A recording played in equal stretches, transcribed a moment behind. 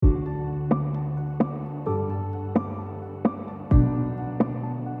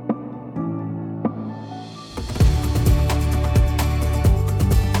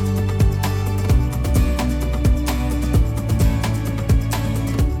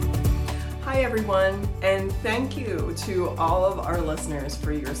Hi everyone, and thank you to all of our listeners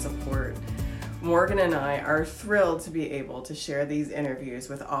for your support. Morgan and I are thrilled to be able to share these interviews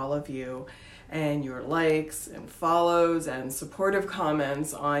with all of you, and your likes and follows and supportive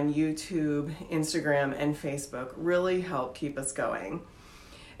comments on YouTube, Instagram, and Facebook really help keep us going.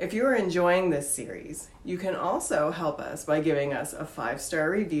 If you are enjoying this series, you can also help us by giving us a 5-star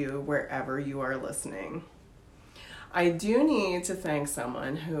review wherever you are listening. I do need to thank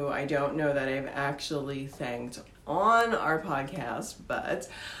someone who I don't know that I've actually thanked on our podcast, but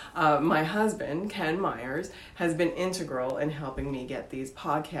my husband, Ken Myers, has been integral in helping me get these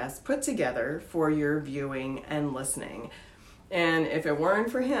podcasts put together for your viewing and listening. And if it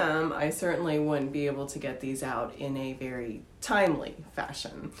weren't for him, I certainly wouldn't be able to get these out in a very timely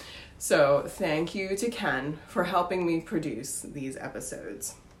fashion. So thank you to Ken for helping me produce these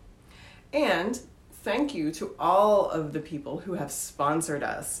episodes. And thank you to all of the people who have sponsored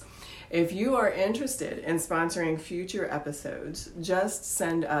us. If you are interested in sponsoring future episodes, just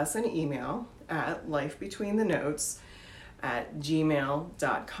send us an email at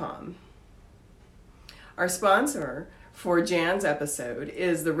lifebetweenthenotes@gmail.com. Our sponsor for Jan's episode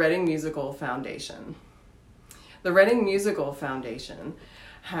is the Reading Musical Foundation. The Reading Musical Foundation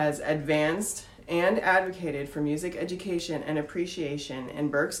has advanced and advocated for music education and appreciation in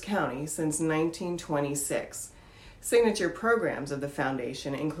Berks County since 1926. Signature programs of the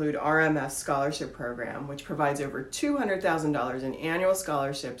foundation include RMF's scholarship program, which provides over $200,000 in annual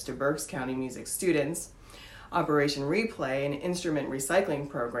scholarships to Berks County music students, Operation Replay, an instrument recycling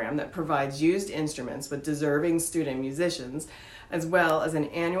program that provides used instruments with deserving student musicians, as well as an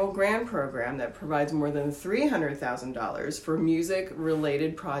annual grant program that provides more than $300,000 for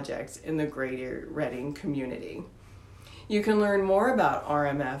music-related projects in the greater Reading community. You can learn more about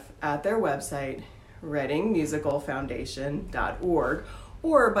RMF at their website, readingmusicalfoundation.org,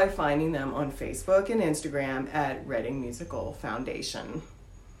 or by finding them on Facebook and Instagram at Reading Musical Foundation.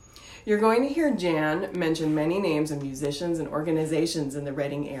 You're going to hear Jan mention many names of musicians and organizations in the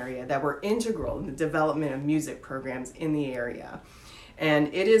Reading area that were integral in the development of music programs in the area. And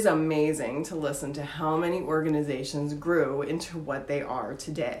it is amazing to listen to how many organizations grew into what they are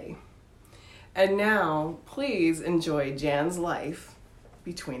today. And now, please enjoy Jan's life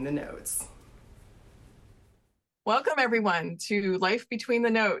between the notes. Welcome everyone to Life Between the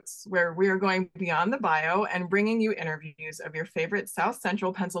Notes, where we are going beyond the bio and bringing you interviews of your favorite South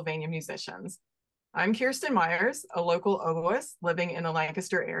Central Pennsylvania musicians. I'm Kirsten Myers, a local oboist living in the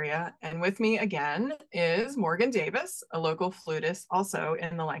Lancaster area, and with me again is Morgan Davis, a local flutist also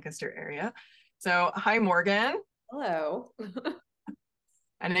in the Lancaster area. So hi Morgan. Hello.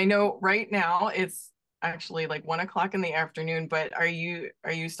 And I know right now it's actually like 1 o'clock in the afternoon, but are you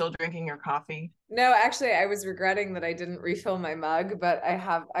still drinking your coffee? No, actually, I was regretting that I didn't refill my mug, but I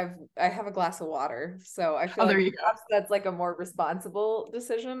have a glass of water, so I feel like that's like a more responsible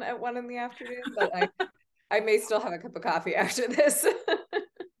decision at 1 in the afternoon. But I may still have a cup of coffee after this.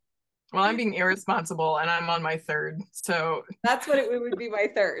 Well, I'm being irresponsible, and I'm on my third, so that's what it would be, my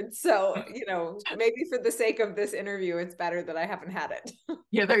third. So maybe for the sake of this interview, it's better that I haven't had it.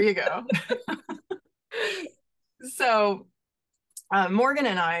 Yeah, there you go. So Morgan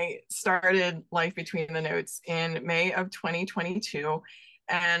and I started Life Between the Notes in May of 2022,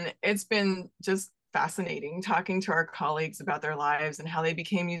 and it's been just fascinating talking to our colleagues about their lives and how they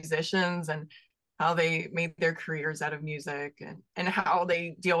became musicians and how they made their careers out of music and how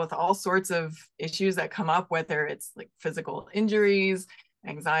they deal with all sorts of issues that come up, whether it's like physical injuries,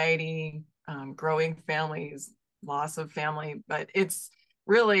 anxiety, growing families, loss of family, but it's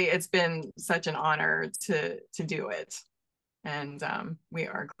been such an honor to do it. And we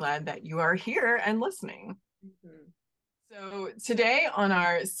are glad that you are here and listening. Mm-hmm. So today on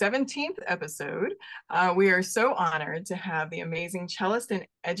our 17th episode, we are so honored to have the amazing cellist and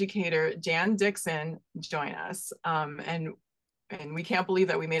educator Jan Dixon join us. And we can't believe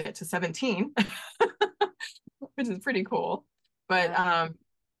that we made it to 17, which is pretty cool. But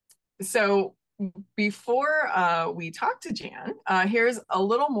so before we talk to Jan, here's a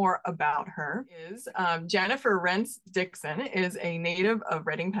little more about her. Jennifer Rentz Dixon is a native of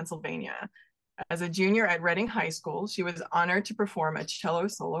Reading, Pennsylvania. As a junior at Reading High School, she was honored to perform a cello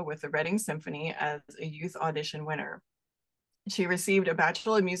solo with the Reading Symphony as a youth audition winner. She received a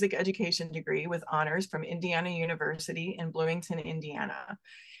Bachelor of Music Education degree with honors from Indiana University in Bloomington, Indiana.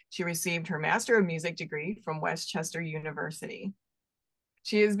 She received her Master of Music degree from Westchester University.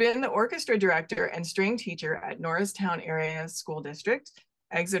 She has been the orchestra director and string teacher at Norristown Area School District,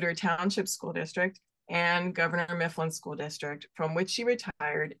 Exeter Township School District, and Governor Mifflin School District, from which she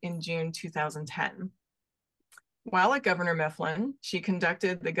retired in June 2010. While at Governor Mifflin, she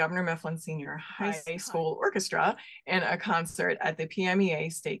conducted the Governor Mifflin Senior High School Orchestra in a concert at the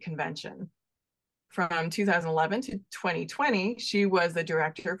PMEA State Convention. From 2011 to 2020, she was the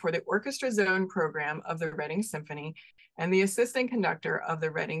director for the Orchestra Zone program of the Reading Symphony and the assistant conductor of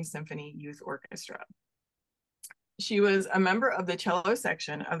the Reading Symphony Youth Orchestra. She was a member of the cello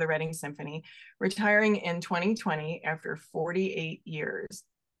section of the Reading Symphony, retiring in 2020 after 48 years.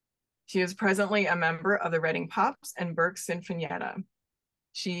 She is presently a member of the Reading Pops and Berks Sinfonietta.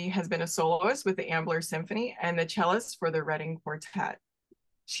 She has been a soloist with the Ambler Symphony and the cellist for the Reading Quartet.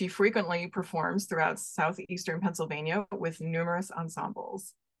 She frequently performs throughout southeastern Pennsylvania with numerous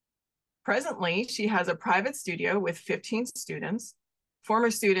ensembles. Presently, she has a private studio with 15 students.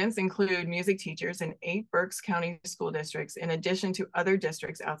 Former students include music teachers in 8 Berks County school districts, in addition to other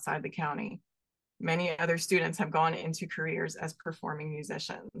districts outside the county. Many other students have gone into careers as performing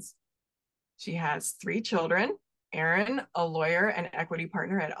musicians. She has 3 children, Aaron, a lawyer and equity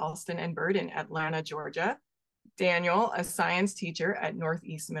partner at Alston and Bird in Atlanta, Georgia, Daniel, a science teacher at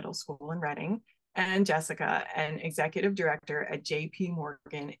Northeast Middle School in Reading, and Jessica, an executive director at J.P.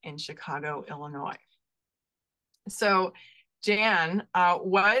 Morgan in Chicago, Illinois. So, Jan,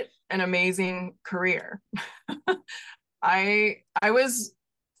 what an amazing career. I was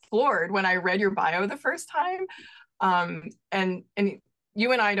floored when I read your bio the first time. And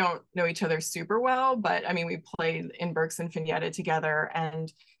you and I don't know each other super well, but I mean, we played in Berks Sinfonietta together,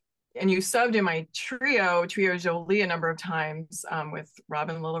 and you subbed in my trio Jolie, a number of times with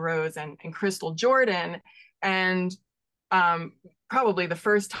Robin Lilla Rose and Crystal Jordan. And probably the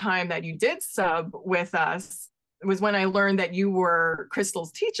first time that you did sub with us was when I learned that you were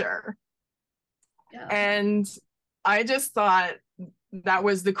Crystal's teacher. Yeah. And I just thought that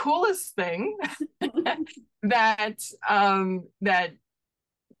was the coolest thing that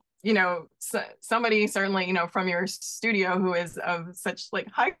you know, somebody certainly, you know, from your studio who is of such like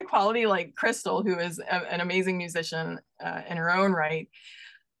high quality, like Crystal, who is an amazing musician in her own right,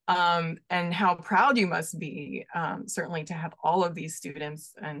 and how proud you must be, certainly to have all of these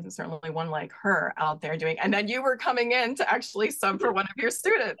students, and certainly one like her out there doing, and then you were coming in to actually sub for one of your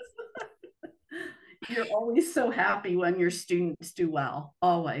students. You're always so happy when your students do well,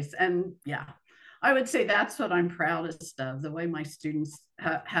 always. And yeah, I would say that's what I'm proudest of, the way my students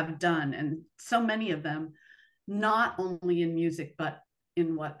have done. And so many of them, not only in music, but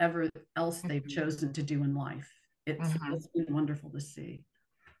in whatever else they've chosen to do in life. It's been wonderful to see.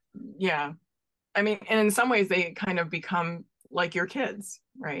 Yeah. I mean, and in some ways they kind of become like your kids,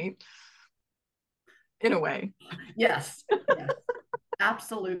 right? In a way. Yes, yes.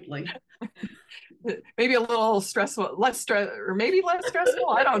 Absolutely. Maybe a little stressful, less stress, or maybe less stressful.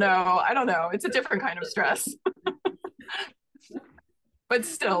 I don't know. It's a different kind of stress. But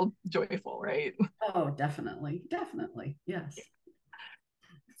still joyful, right? Oh, definitely. Definitely. Yes.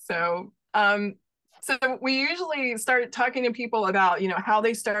 So, so we usually start talking to people about, you know, how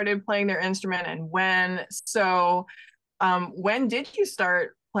they started playing their instrument and when. So, when did you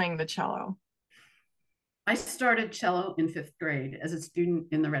start playing the cello? I started cello in 5th grade as a student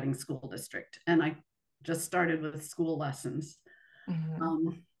in the Reading School District, and I just started with school lessons.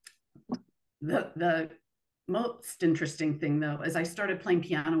 The most interesting thing, though, is I started playing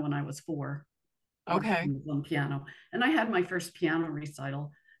piano when I was 4. Okay. On piano, and I had my first piano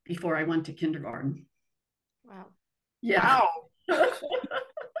recital before I went to kindergarten. Wow. Yeah. Wow.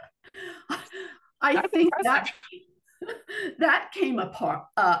 I think that came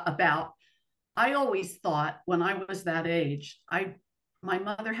about. I always thought when I was that age, my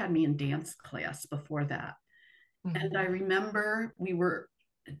mother had me in dance class before that. And I remember we were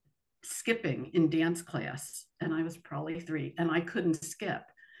skipping in dance class, and I was probably 3, and I couldn't skip.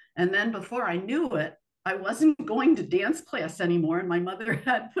 And then before I knew it, I wasn't going to dance class anymore, and my mother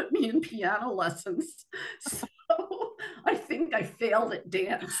had put me in piano lessons. So I think I failed at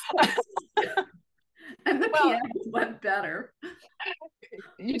dance. And the piano went better.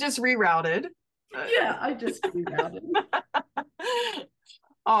 You just rerouted. Yeah, I just rerouted.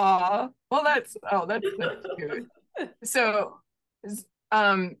 Aw, well, that's cute. So,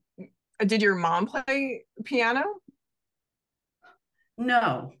 did your mom play piano?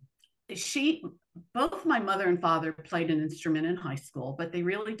 No, both my mother and father played an instrument in high school, but they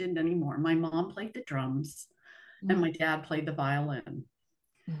really didn't anymore. My mom played the drums and my dad played the violin.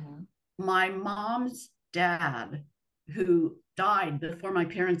 My mom's dad, who died before my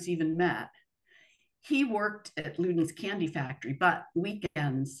parents even met, he worked at Luden's Candy Factory, but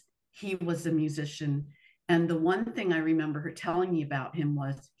weekends he was a musician. And the one thing I remember her telling me about him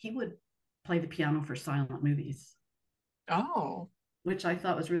was he would play the piano for silent movies. Oh. Which I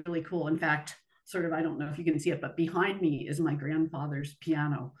thought was really cool. In fact, sort of, I don't know if you can see it, but behind me is my grandfather's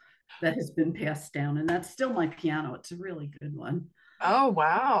piano that has been passed down. And that's still my piano. It's a really good one. Oh,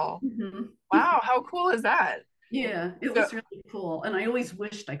 wow. Mm-hmm. Wow. How cool is that? Yeah, it was really cool. And I always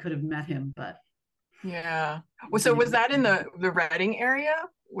wished I could have met him, but. Yeah. Well, so was that in the Reading area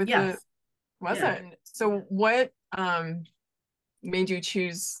with yes. Wasn't. Yeah. So what made you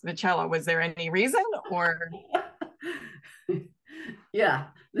choose the cello? Was there any reason or? Yeah,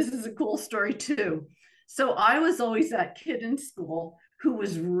 this is a cool story too. So I was always that kid in school who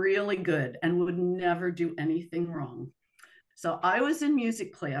was really good and would never do anything wrong. So I was in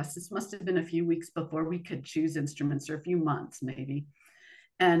music class. This must have been a few weeks before we could choose instruments, or a few months maybe.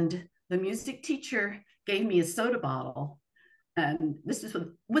 And the music teacher gave me a soda bottle. And this is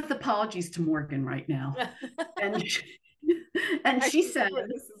with apologies to Morgan right now. And she said, where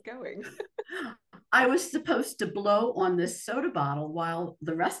this is going. I was supposed to blow on this soda bottle while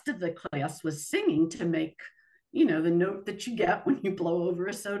the rest of the class was singing to make, the note that you get when you blow over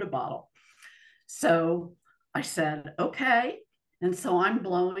a soda bottle. So I said, okay. And so I'm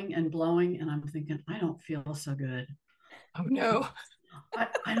blowing and blowing, and I'm thinking, I don't feel so good. Oh, no.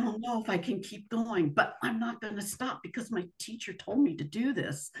 I don't know if I can keep going, but I'm not going to stop because my teacher told me to do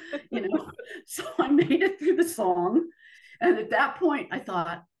this, So I made it through the song. And at that point, I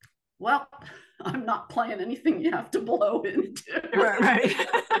thought, well, I'm not playing anything you have to blow into. Right.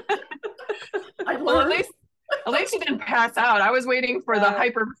 I learned. Well, at least you didn't pass out. I was waiting for the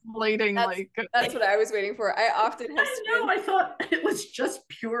hyperventilating. That's what I was waiting for. I often have. I thought it was just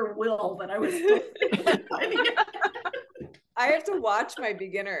pure will that I was still I have to watch my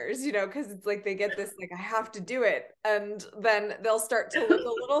beginners, because it's like they get this, like, I have to do it. And then they'll start to look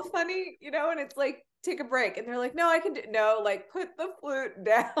a little funny, and it's like, take a break. And they're like, no, I can do, no, like, put the flute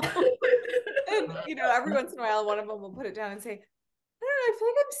down. And, every once in a while, one of them will put it down and say, I don't know, I feel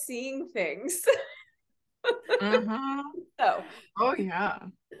like I'm seeing things. Mm-hmm. So, oh, yeah.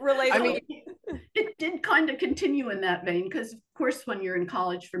 Relatable. I mean, it did kind of continue in that vein because, of course, when you're in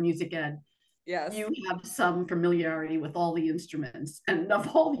college for music ed, yes, you have some familiarity with all the instruments, and of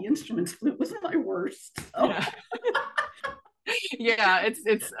all the instruments, flute was my worst. So. Yeah. Yeah,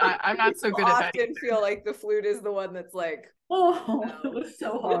 it's I'm not so good at that. I often feel like the flute is the one that's like, it was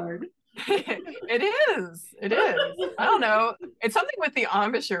so hard. It is. I don't know. It's something with the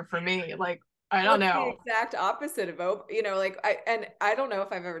embouchure for me. Like, I don't know. The exact opposite of I don't know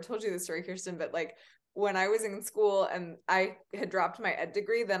if I've ever told you this story, Kirsten, but like when I was in school and I had dropped my ed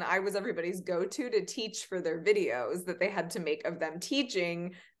degree, then I was everybody's go-to to teach for their videos that they had to make of them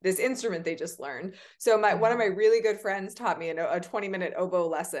teaching this instrument they just learned. So one of my really good friends taught me a 20-minute oboe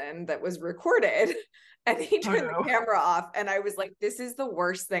lesson that was recorded, and he turned the camera off, and I was like, this is the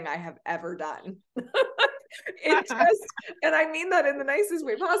worst thing I have ever done. It just, and I mean that in the nicest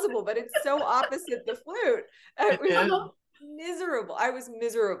way possible, but it's so opposite the flute. It was miserable. I was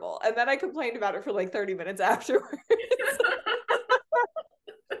miserable. And then I complained about it for like 30 minutes afterwards.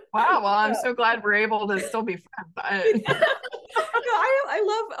 Wow. Well, I'm so glad we're able to still be friends. No, I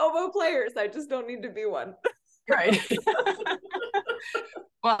love oboe players. I just don't need to be one. Right.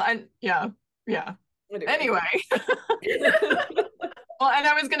 Well, and yeah. Anyway. Well, and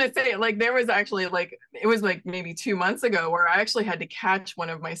I was going to say, like, there was actually, like, it was like maybe 2 months ago where I actually had to catch one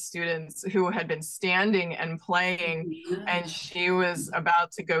of my students who had been standing and playing, and she was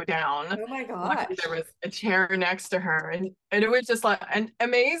about to go down. Oh my gosh. There was a chair next to her, and it was just like, and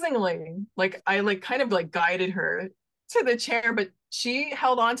amazingly, like, I like kind of like guided her to the chair, but she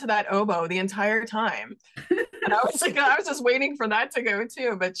held on to that oboe the entire time. And I was like, I was just waiting for that to go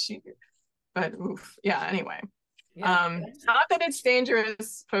too, but oof, yeah, anyway. Yeah. Not that it's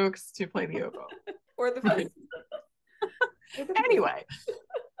dangerous, folks, to play the oboe or the flute. Anyway,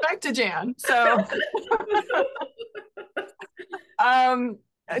 back to Jan. So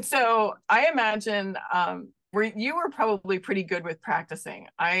so I imagine you were probably pretty good with practicing.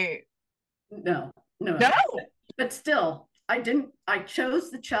 No, but still, I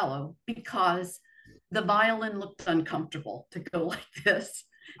chose the cello because the violin looked uncomfortable to go like this.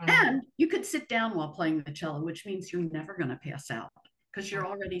 And you could sit down while playing the cello, which means you're never going to pass out because you're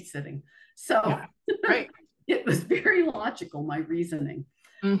already sitting. So right. It was very logical, my reasoning.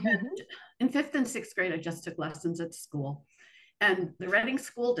 And in 5th and 6th grade, I just took lessons at school. And the Reading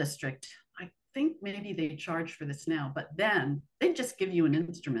School District, I think maybe they charge for this now, but then they'd just give you an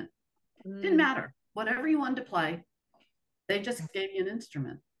instrument. Didn't matter. Whatever you wanted to play, they just gave you an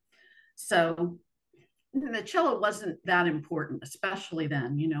instrument. So the cello wasn't that important, especially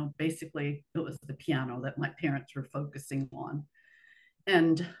then, basically it was the piano that my parents were focusing on.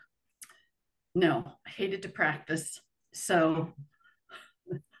 And no, I hated to practice. So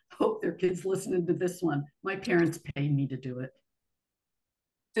hope their kids listening to this one. My parents paid me to do it.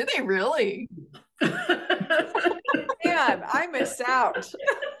 Did they really? Man, I missed out.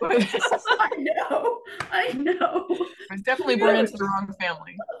 I know. I was definitely born into the wrong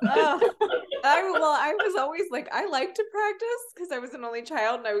family. I was always like, I like to practice because I was an only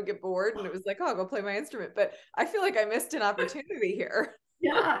child and I would get bored and it was like, oh, I'll go play my instrument. But I feel like I missed an opportunity here.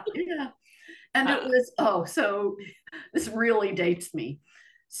 Yeah. And it was, so this really dates me.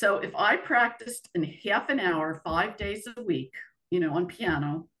 So if I practiced in half an hour, 5 days a week, on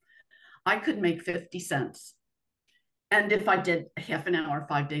piano, I could make 50 cents. And if I did half an hour,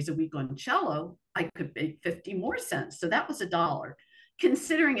 5 days a week on cello, I could make 50 more cents. So that was $1.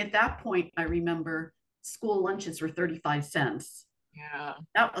 Considering at that point, I remember school lunches were 35 cents. Yeah.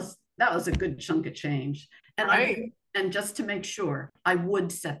 That was a good chunk of change. And right. And just to make sure, I would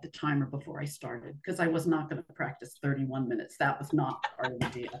set the timer before I started because I was not going to practice 31 minutes. That was not part of the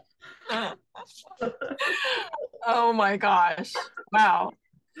deal. Oh my gosh. Wow.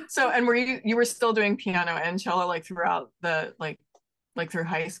 So, and you were still doing piano and cello like throughout the like through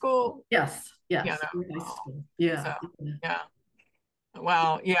high school? Yes. Piano. High school. Yeah. So, yeah.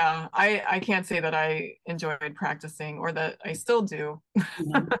 Wow. Yeah. I can't say that I enjoyed practicing or that I still do.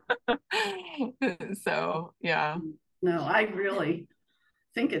 So, yeah. No, I really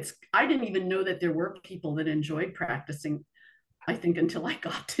think I didn't even know that there were people that enjoyed practicing, I think, until I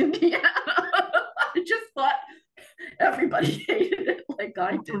got to Indiana. I just thought everybody hated it like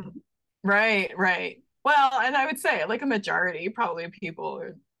I did. Right. Well, and I would say like a majority probably of people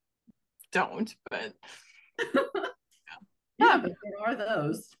don't, but yeah, but there are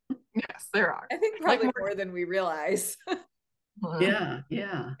those. Yes, there are. I think probably like more than we realize. Yeah.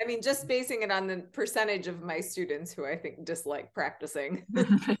 I mean, just basing it on the percentage of my students who I think dislike practicing.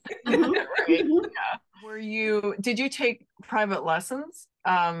 Right. Yeah. Did you take private lessons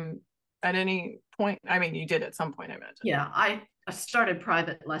at any point? I mean, you did at some point, I imagine. Yeah, I started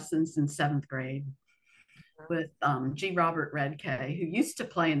private lessons in 7th grade with G. Robert Redkay, who used to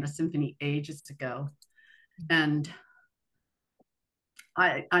play in the symphony ages ago. And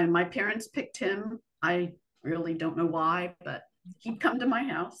my parents picked him. I really don't know why, but he'd come to my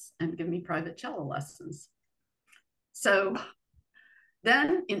house and give me private cello lessons. So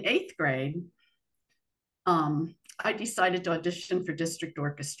then in 8th grade, I decided to audition for district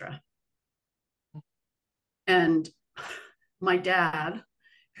orchestra. And my dad,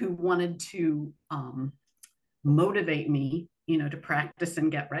 who wanted to motivate me, to practice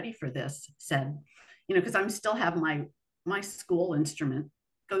and get ready for this, said, because I'm still have my school instrument,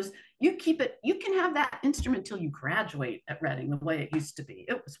 goes, you keep it, you can have that instrument till you graduate at Reading the way it used to be.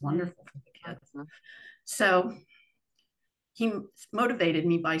 It was wonderful for the kids. So he motivated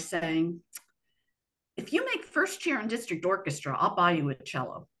me by saying, if you make first year in district orchestra, I'll buy you a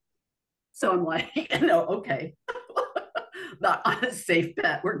cello. So I'm like, okay. Not on a safe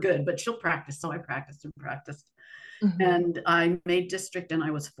bet, we're good, but she'll practice. So I practiced. Mm-hmm. And I made district and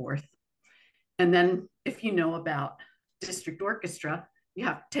I was 4th. And then if you know about district orchestra, you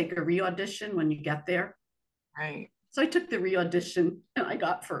have to take a re-audition when you get there. Right. So I took the re-audition and I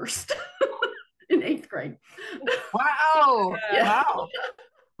got 1st in 8th grade. Wow. Yeah. Wow.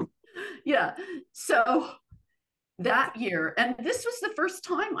 Yeah. So that year, and this was the first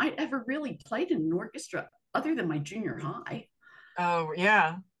time I'd ever really played in an orchestra other than my junior high. Oh,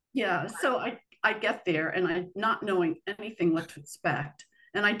 yeah. Yeah. So I get there and I'm not knowing anything what to expect.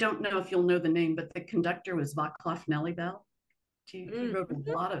 And I don't know if you'll know the name, but the conductor was Václav Nelibel. He wrote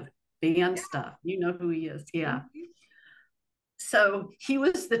a lot of band stuff. You know who he is. Yeah. So he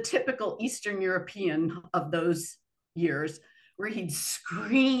was the typical Eastern European of those years where he'd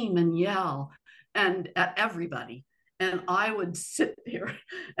scream and yell and at everybody. And I would sit there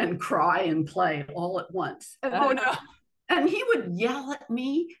and cry and play all at once. Oh, no. And he would yell at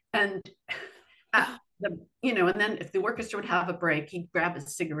me and and then if the orchestra would have a break, he'd grab a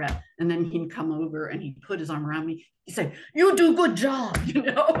cigarette and then he'd come over and he'd put his arm around me. He'd say, "You do a good job," You're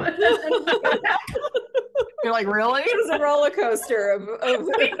like, really? It was a roller coaster of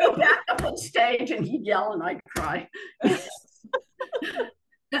we'd go back up on stage and he'd yell and I'd cry.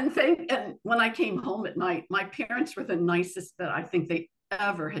 And when I came home at night, my parents were the nicest that I think they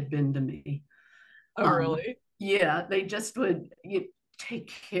ever had been to me. Oh, really? Yeah, they just would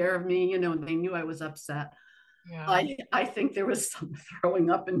take care of me, and they knew I was upset. Yeah. I think there was some throwing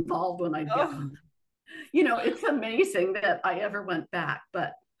up involved when I got home. It's amazing that I ever went back.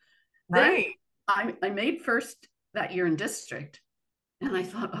 But then I made 1st that year in district. And I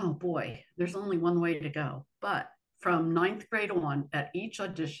thought, oh boy, there's only one way to go. But from 9th grade on, at each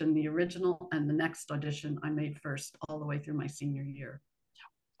audition, the original and the next audition, I made 1st all the way through my senior year.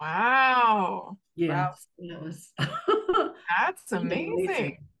 Wow. Yeah, Wow. it was That's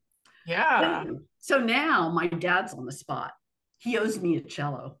amazing. Yeah. So now my dad's on the spot. He owes me a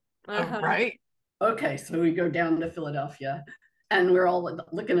cello. Oh, right. Okay, so we go down to Philadelphia and we're all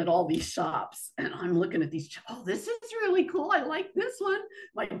looking at all these shops, and I'm looking at these. Oh, this is really cool. I like this one.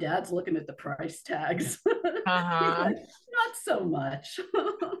 My dad's looking at the price tags. He's like, not so much.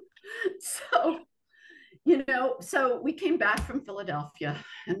 So, so we came back from Philadelphia,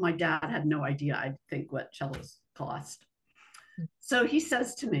 and my dad had no idea, I think, what cellos cost. So he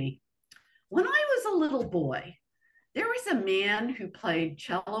says to me, when I was a little boy, there was a man who played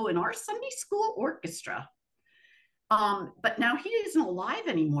cello in our Sunday school orchestra. But now he isn't alive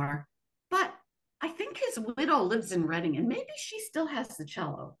anymore. But I think his widow lives in Reading, and maybe she still has the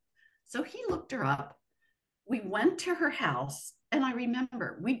cello. So he looked her up. We went to her house, and I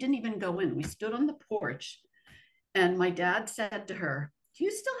remember we didn't even go in. We stood on the porch, and my dad said to her, do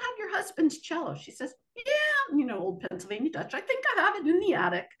you still have your husband's cello? She says, yeah, old Pennsylvania Dutch. I think I have it in the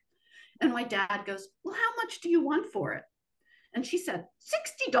attic. And my dad goes, well, how much do you want for it? And she said,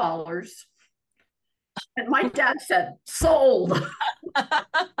 $60. And my dad said, sold.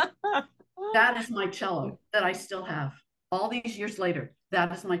 That is my cello that I still have. All these years later,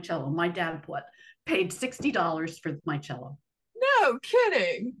 that is my cello. My dad paid $60 for my cello. No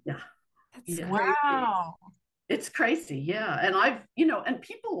kidding. Yeah. That's wow. It's crazy. Yeah. And and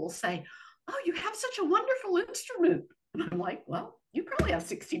people will say, oh, you have such a wonderful instrument. And I'm like, well, you probably have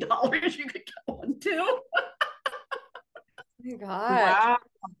 $60. You could get one too. Oh my God. Wow.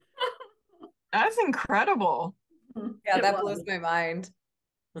 That's incredible. Yeah, that blows my mind.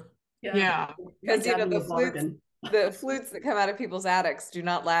 Yeah. Because the flutes that come out of people's attics do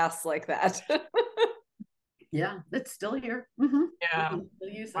not last like that. Yeah, it's still here. Yeah. Still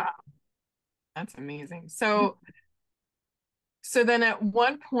use wow. it. That's amazing. So then at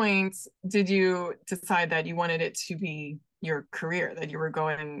what point did you decide that you wanted it to be your career, that you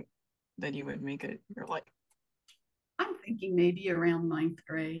would make it your life? I'm thinking maybe around 9th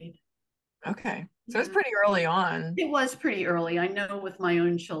grade. Okay. So it's pretty early on. It was pretty early. I know with my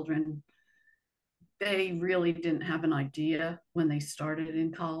own children, they really didn't have an idea when they started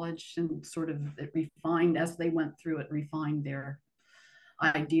in college, and sort of it refined as they went through it, refined their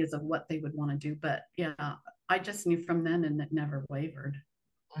ideas of what they would want to do. But yeah, I just knew from then, and it never wavered.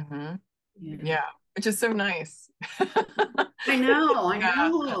 Yeah, which is so nice. I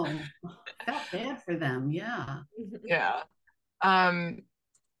know. Felt bad for them. Yeah.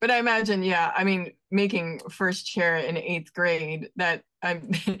 But I imagine, making first chair in 8th grade, that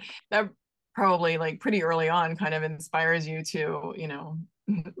probably like pretty early on kind of inspires you to,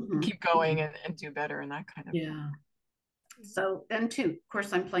 keep going and do better and that kind of thing. So then too, of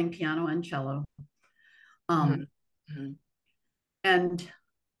course, I'm playing piano and cello. And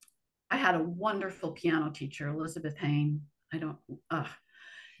I had a wonderful piano teacher, Elizabeth Hain.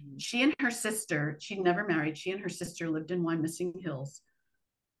 She and her sister, she'd never married. She and her sister lived in Wyomissing Hills.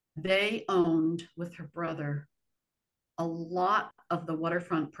 They owned, with her brother, a lot of the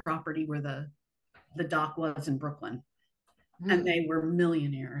waterfront property where the dock was in Brooklyn. And they were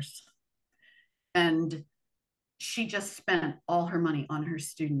millionaires. And she just spent all her money on her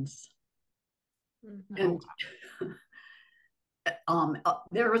students. And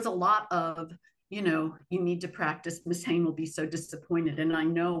there was a lot of, you need to practice. Miss Hain will be so disappointed. And I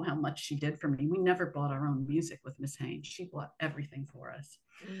know how much she did for me. We never bought our own music with Miss Hain. She bought everything for us.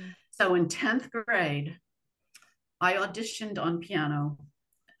 So in 10th grade, I auditioned on piano,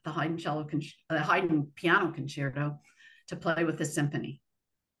 the Haydn piano concerto, to play with the symphony.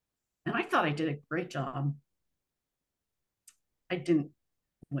 And I thought I did a great job. I didn't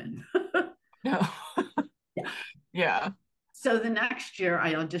win. No. Yeah. So the next year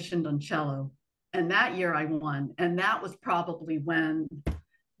I auditioned on cello, and that year I won. And that was probably when,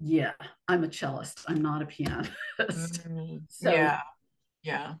 I'm a cellist. I'm not a pianist. So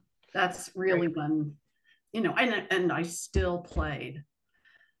yeah. That's really when, and I still played.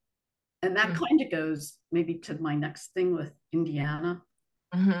 And that kind of goes maybe to my next thing with Indiana.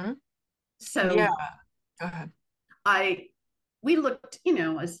 So yeah, go ahead. We looked,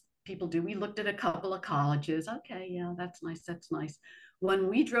 as people do, we looked at a couple of colleges. Okay, yeah, that's nice. That's nice. When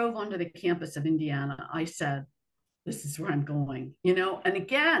we drove onto the campus of Indiana, I said, this is where I'm going, and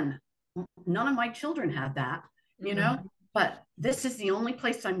again, none of my children had that, but this is the only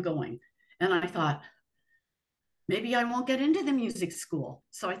place I'm going. And I thought, maybe I won't get into the music school.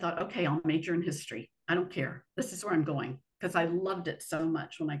 So I thought, okay, I'll major in history. I don't care. This is where I'm going, because I loved it so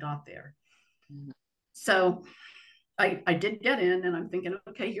much when I got there. So I did get in, and I'm thinking,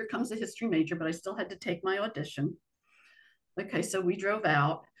 okay, here comes a history major, but I still had to take my audition. Okay, so we drove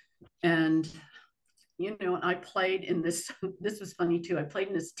out. And, you know, I played in this, this was funny too. I played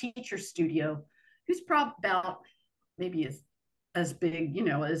in this teacher studio who's probably about maybe as big, you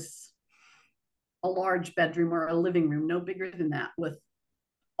know, as a large bedroom or a living room, no bigger than that, with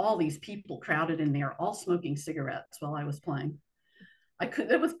all these people crowded in there, all smoking cigarettes while I was playing.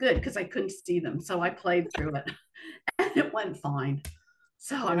 It was good because I couldn't see them. So I played through it and it went fine.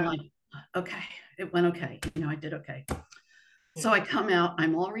 So I'm like, okay, it went okay. You know, I did okay. So I come out,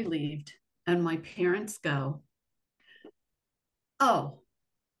 I'm all relieved, and my parents go, oh,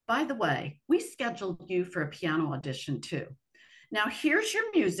 by the way, we scheduled you for a piano audition too. Now, here's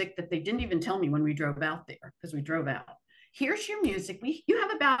your music that they didn't even tell me when we drove out there, because we drove out. Here's your music. You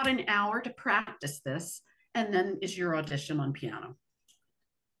have about an hour to practice this, and then is your audition on piano.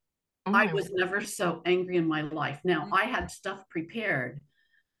 I was never so angry in my life. Now, I had stuff prepared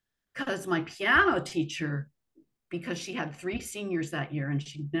because my piano teacher, because she had 3 seniors that year, and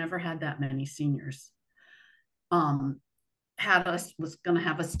she never had that many seniors, was going to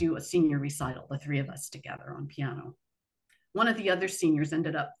have us do a senior recital, the 3 of us together on piano. One of the other seniors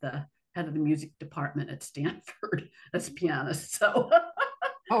ended up the head of the music department at Stanford as a pianist. So,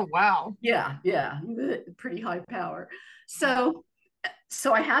 oh wow, yeah, pretty high power. So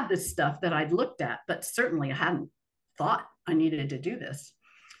I had this stuff that I'd looked at, but certainly I hadn't thought I needed to do this.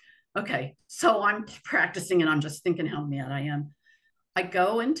 Okay, so I'm practicing and I'm just thinking how mad I am. I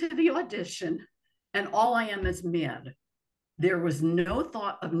go into the audition and all I am is mad. There was no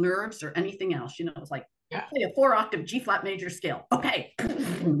thought of nerves or anything else. You know, it's like, play a 4-octave G flat major scale. Okay,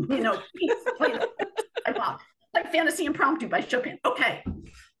 you know, play like Fantasy Impromptu by Chopin. Okay,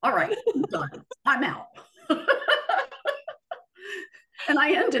 all right, I'm done. I'm out. And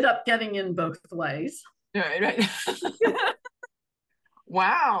I ended up getting in both ways. Right.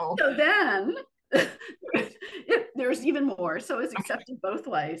 Wow. So then there's even more. So it's accepted both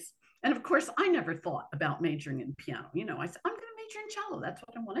ways. And of course, I never thought about majoring in piano. You know, I said, I'm going to major in cello. That's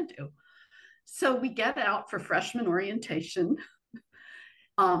what I want to do. So we get out for freshman orientation.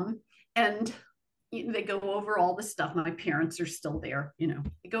 And you know, they go over all the stuff. My parents are still there, you know,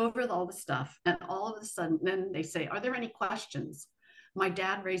 they go over all the stuff. And all of a sudden, then they say, are there any questions? My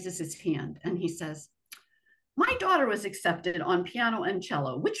dad raises his hand and he says, my daughter was accepted on piano and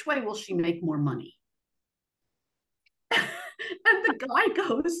cello. Which way will she make more money? And the guy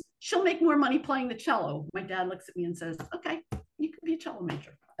goes, she'll make more money playing the cello. My dad looks at me and says, okay, you can be a cello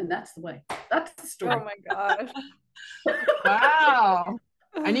major. And that's the way. That's the story. Oh my gosh. Wow.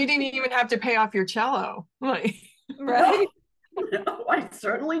 And you didn't even have to pay off your cello. Right? No, I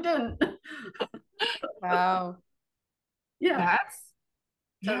certainly didn't. Wow. Yeah. That's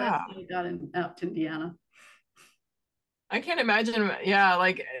how I got out to Indiana. I can't imagine, yeah,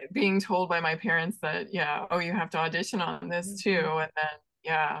 like being told by my parents that, oh, you have to audition on this too. And then,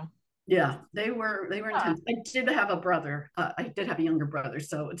 yeah, they were intense. I did have a brother. I did have a younger brother.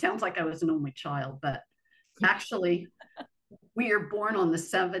 So it sounds like I was an only child, but actually we are born on the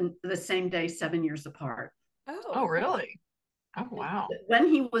same day, 7 years apart. Oh, really? Oh, wow. When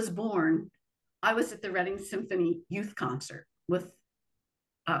he was born, I was at the Reading Symphony Youth Concert with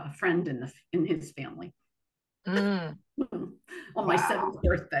a friend in his family. On my 7th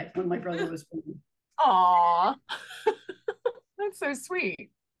birthday when my brother was born. Aw, that's so sweet.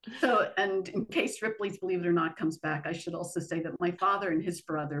 So, and in case Ripley's Believe It or Not comes back, I should also say that my father and his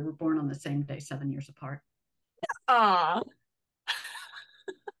brother were born on the same day, 7 years apart. Aw.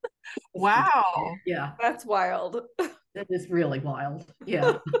 Wow. Yeah. That's wild. That is really wild.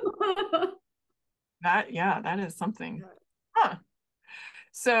 Yeah. That is something. Huh.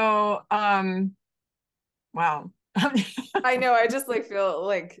 So, wow. I know. I just like feel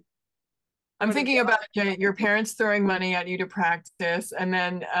like I'm thinking about your parents throwing money at you to practice, and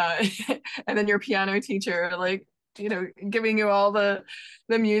then your piano teacher, like, you know, giving you all the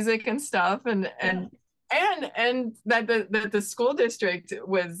music and stuff, and that the school district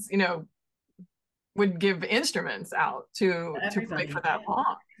was, you know, would give instruments out to play for that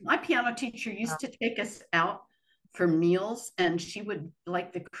long. My piano teacher used to take us out for meals, and she would,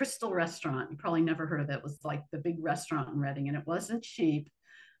 like, the Crystal Restaurant, you probably never heard of it, was like the big restaurant in Reading, and it wasn't cheap.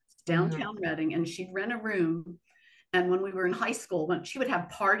 It's downtown Reading, and she'd rent a room. And when we were in high school, she would have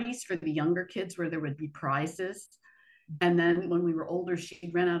parties for the younger kids where there would be prizes. And then when we were older,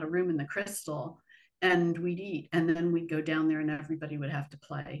 she'd rent out a room in the Crystal, and we'd eat, and then we'd go down there and everybody would have to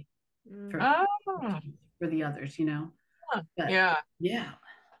play for the others, you know. But, yeah,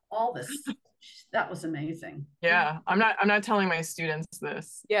 all this, that was amazing. Yeah, I'm not telling my students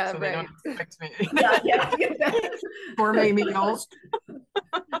this. Yeah, so right. They don't expect me. Yeah. Gourmet meals.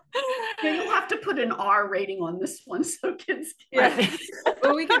 Yeah, you'll have to put an R rating on this one so kids can. Yeah.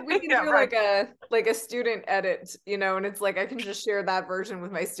 Well, we can do like a student edit, you know, and it's like I can just share that version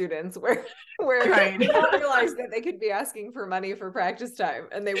with my students where right. they don't realize that they could be asking for money for practice time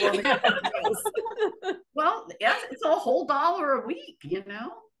and they won't accept meals. Well, yes, it's a whole $1 a week, you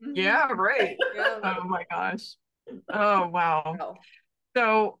know? Yeah, right. Yeah. Oh my gosh. Oh wow.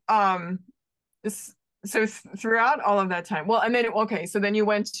 So so throughout all of that time, well, and then okay, so then you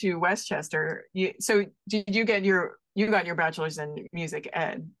went to Westchester. So did you got your bachelor's in music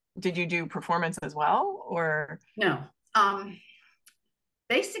ed? Did you do performance as well, or no?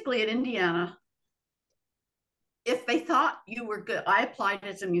 Basically at Indiana, if they thought you were good, I applied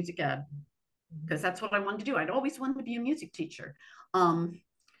as a music ed because that's what I wanted to do. I'd always wanted to be a music teacher.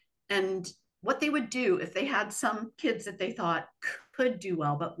 And what they would do if they had some kids that they thought could do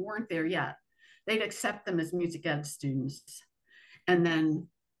well but weren't there yet, they'd accept them as music ed students. And then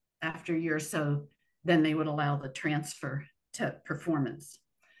after a year or so, then they would allow the transfer to performance.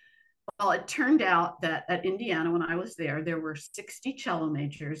 Well, it turned out that at Indiana, when I was there were 60 cello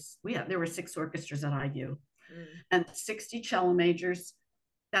majors. There were 6 orchestras at IU, and 60 cello majors.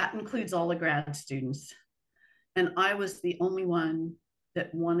 That includes all the grad students. And I was the only one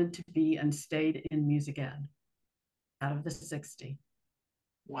that wanted to be and stayed in music ed out of the 60.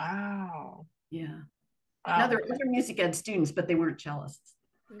 Wow. Yeah. Wow. Now, there were other music ed students, but they weren't cellists.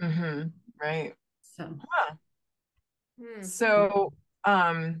 Mm-hmm. Right. So, so,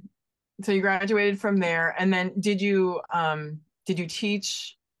 so you graduated from there, and then did you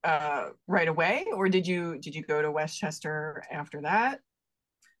teach right away, or did you go to Westchester after that?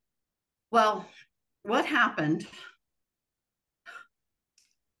 Well, what happened?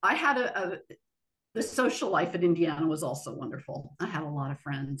 I had the social life at Indiana was also wonderful. I had a lot of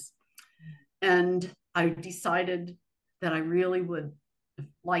friends, and I decided that I really would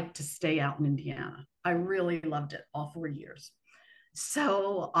like to stay out in Indiana. I really loved it all 4 years.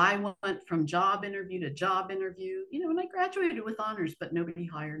 So I went from job interview to job interview, you know, and I graduated with honors, but nobody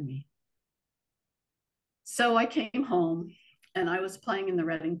hired me. So I came home and I was playing in the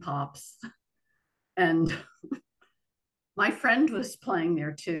Reading Pops, and my friend was playing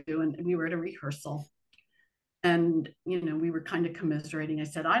there too, and we were at a rehearsal. And, you know, we were kind of commiserating. I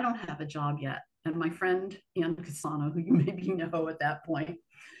said, I don't have a job yet. And my friend, Cusano, who you maybe know at that point,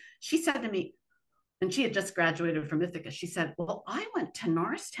 she said to me, and she had just graduated from Ithaca, she said, well, I went to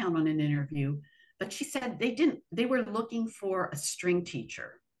Norristown on an interview, but she said they were looking for a string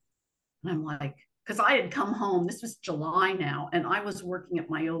teacher. And I'm like, because I had come home, this was July now, and I was working at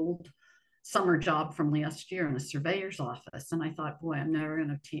my old summer job from last year in a surveyor's office. And I thought, boy, I'm never going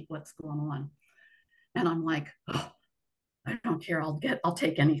to teach what's going on. And I'm like, oh, I don't care. I'll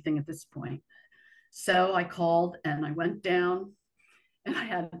take anything at this point. So I called and I went down and I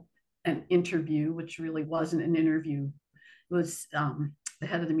had an interview, which really wasn't an interview. It was the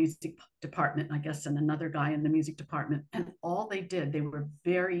head of the music department, I guess, and another guy in the music department. And all they did, they were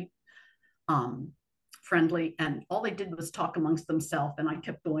very friendly, and all they did was talk amongst themselves. And I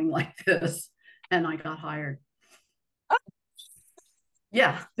kept going like this, and I got hired.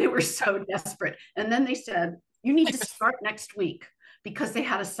 Yeah, they were so desperate. And then they said, you need to start next week, because they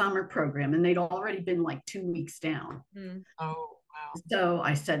had a summer program and they'd already been like 2 weeks down. Oh, wow. So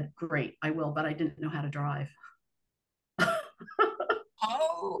I said, great, I will, but I didn't know how to drive.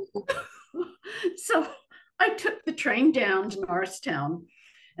 Oh. So I took the train down to Norristown,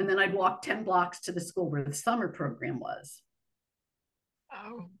 and then I'd walk 10 blocks to the school where the summer program was.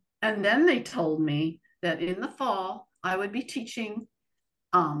 Oh. And then they told me that in the fall, I would be teaching.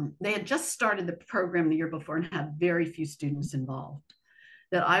 They had just started the program the year before and had very few students involved.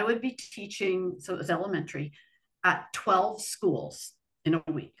 That I would be teaching, so it was elementary, at 12 schools in a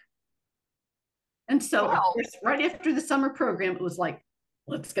week. And so, wow. Of course, right after the summer program, it was like,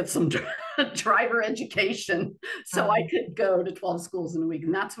 let's get some driver education so I could go to 12 schools in a week.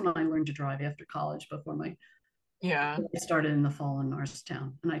 And that's when I learned to drive after college, before I started in the fall in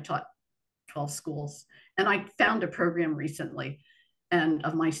Norristown. And I taught 12 schools. And I found a program recently, and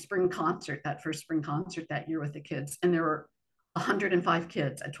of my spring concert, that first spring concert that year with the kids. And there were 105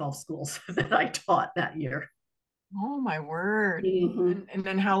 kids at 12 schools that I taught that year. Oh my word. Mm-hmm. And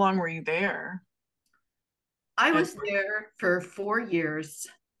then how long were you there? I was there for 4 years,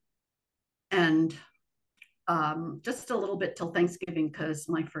 and just a little bit till Thanksgiving, because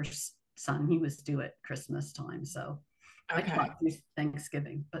my first son, he was due at Christmas time. So I taught through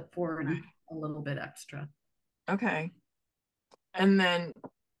Thanksgiving, but 4 and a little bit extra. Okay. And then,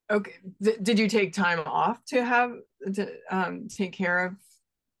 okay, did you take time off to take care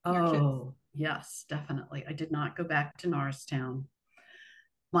of your kids? Yes, definitely. I did not go back to Norristown.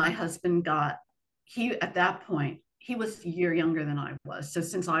 my husband at that point, he was a year younger than I was. So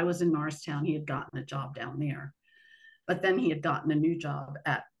since I was in Norristown, he had gotten a job down there. But then he had gotten a new job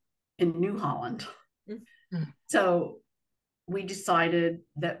in New Holland. Mm-hmm. So we decided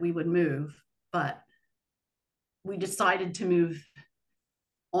that we would move, but we decided to move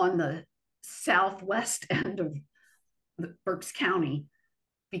on the southwest end of Berks County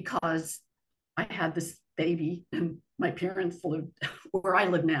because I had this baby and my parents lived where I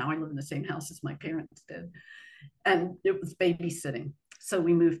live now. I live in the same house as my parents did. And it was babysitting. So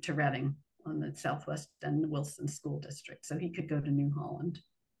we moved to Reading on the southwest end, the Wilson School District. So he could go to New Holland.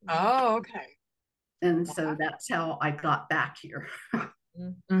 Oh, okay. And so that's how I got back here.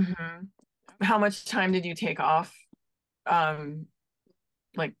 Mm-hmm. How much time did you take off,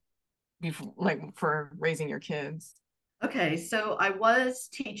 for raising your kids? Okay, so I was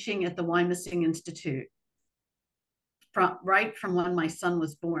teaching at the Wyomissing Institute right from when my son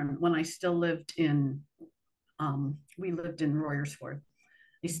was born, when I still lived we lived in Royersford.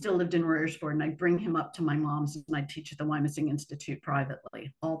 He still lived in Royersford, and I'd bring him up to my mom's and I'd teach at the Wyomissing Institute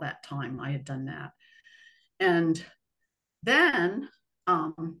privately. All that time I had done that. And then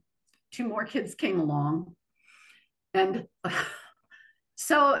 2 more kids came along. And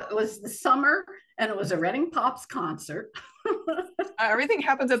so it was the summer and it was a Reading Pops concert. Everything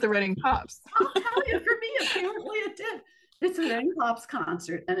happens at the Reading Pops. I'll tell you, for me, apparently it did. It's a Reading Pops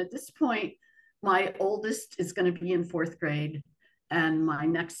concert. And at this point, my oldest is going to be in 4th grade and my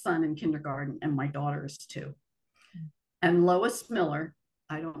next son in kindergarten, and my daughter is 2. And Lois Miller,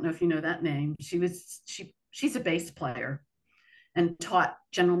 I don't know if you know that name, she's a bass player and taught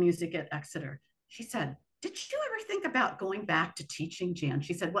general music at Exeter. She said, "Did you ever think about going back to teaching, Jan?"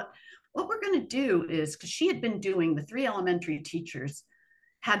 She said, what we're going to do is, because she had been doing, the 3 elementary teachers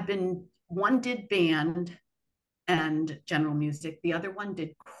one did band and general music, the other one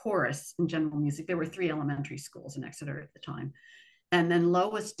did chorus and general music. There were 3 elementary schools in Exeter at the time. And then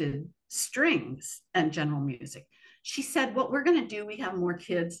Lois did strings and general music. She said, what we're going to do, we have more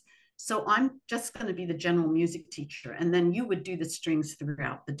kids, so I'm just going to be the general music teacher, and then you would do the strings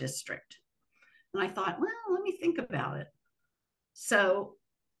throughout the district. And I thought, well, let me think about it. So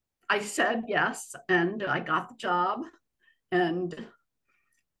I said yes, and I got the job, and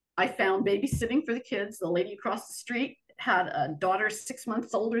I found babysitting for the kids. The lady across the street had a daughter 6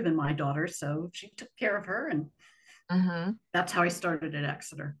 months older than my daughter, so she took care of her, and that's how I started at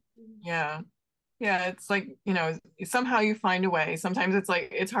Exeter. Yeah. Yeah, it's like, somehow you find a way. Sometimes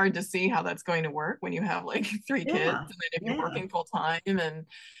it's hard to see how that's going to work when you have 3 kids, and then if you're working full time, and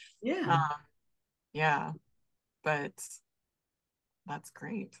but that's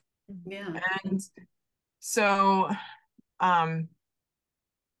great. Yeah. And so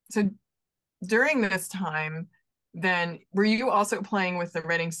during this time, then were you also playing with the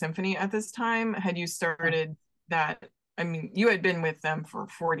Reading Symphony at this time? Had you started that? I mean, you had been with them for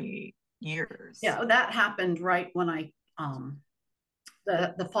 40 years. Yeah, that happened right when I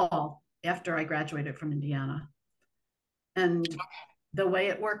the fall after I graduated from Indiana. And the way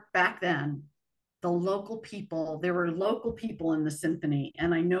it worked back then, there were local people in the symphony,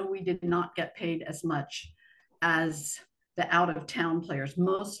 and I know we did not get paid as much as the out-of-town players,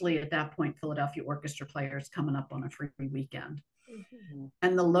 mostly at that point Philadelphia orchestra players coming up on a free weekend.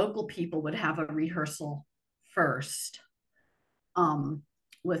 And the local people would have a rehearsal first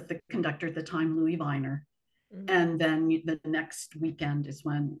with the conductor at the time, Louis Vyner. And then the next weekend is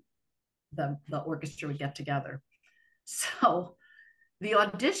when the orchestra would get together. So the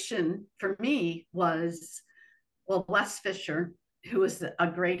audition for me was, Wes Fisher, who was a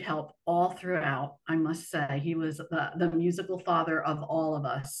great help all throughout, I must say. He was the musical father of all of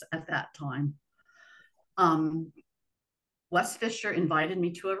us at that time. Wes Fisher invited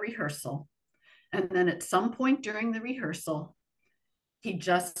me to a rehearsal. And then at some point during the rehearsal,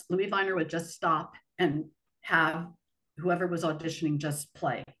 Louis Vyner would just stop and have whoever was auditioning just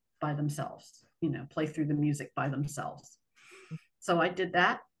play by themselves, play through the music by themselves. So I did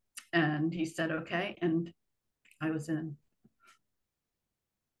that, and he said, okay, and I was in.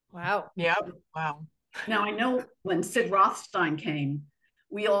 Wow. Yeah. Wow. Now I know when Sid Rothstein came,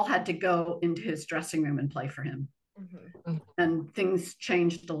 we all had to go into his dressing room and play for him. And things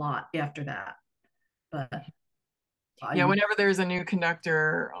changed a lot after that. But whenever there's a new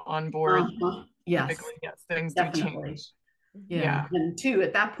conductor on board, yes, things definitely do change. Yeah. And 2,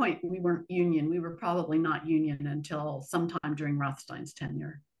 at that point, we weren't union. We were probably not union until sometime during Rothstein's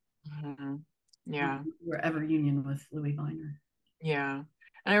tenure. Yeah. We were ever union with Louis Vyner. Yeah.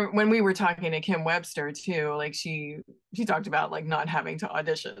 And when we were talking to Kim Webster too, like she talked about like not having to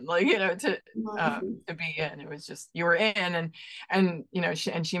audition, like, you know, to be in. It was just, you were in, and you know,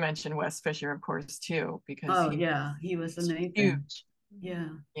 she mentioned Wes Fisher, of course, too, because he was amazing. Huge. Yeah.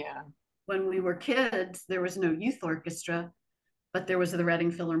 Yeah. When we were kids, there was no youth orchestra, but there was the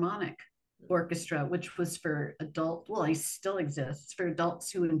Reading Philharmonic Orchestra, which was for adult, well, it still exists, for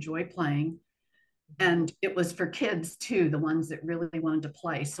adults who enjoy playing. And it was for kids too, the ones that really wanted to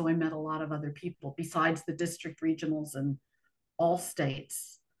play. So I met a lot of other people besides the district regionals and all state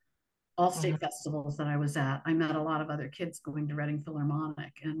festivals that I was at. I met a lot of other kids going to Reading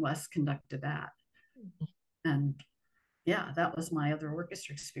Philharmonic, and Wes conducted that. And yeah, that was my other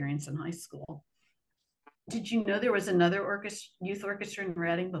orchestra experience in high school. Did you know there was another youth orchestra in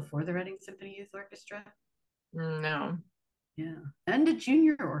Reading before the Reading Symphony Youth Orchestra? No. Yeah, and a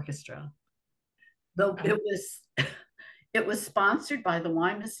junior orchestra. Though it was sponsored by the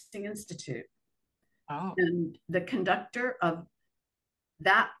Wyomissing Institute. Oh. And the conductor of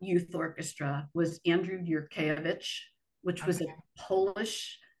that youth orchestra was Andrew Jurkiewicz, which was a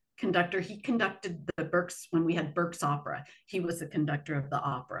Polish conductor. He conducted the Berks, when we had Berks Opera. He was the conductor of the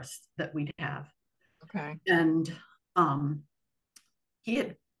operas that we'd have. Okay. And he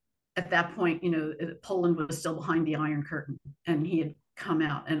had, at that point, you know, Poland was still behind the Iron Curtain, and he had come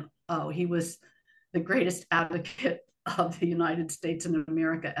out, and he was the greatest advocate of the United States and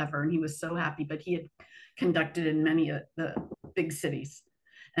America ever. And he was so happy, but he had conducted in many of the big cities.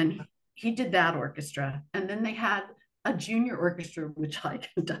 And he did that orchestra. And then they had a junior orchestra, which I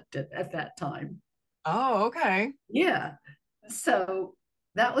conducted at that time. Oh, okay. Yeah. So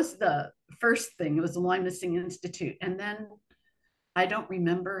that was the first thing. It was the Wyomissing Institute. And then I don't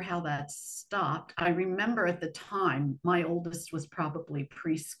remember how that stopped. I remember at the time, my oldest was probably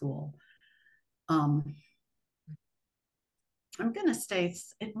preschool. I'm going to say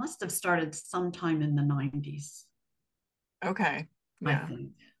it must have started sometime in the 90s. Okay. Yeah. I think.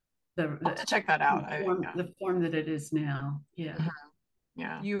 I'll have to check that out. The form that it is now. Yeah. Mm-hmm.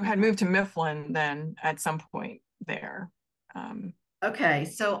 Yeah. You had moved to Mifflin then at some point there. Okay.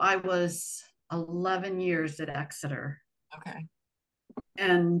 So I was 11 years at Exeter. Okay.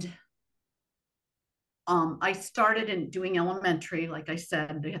 And I started in doing elementary, like I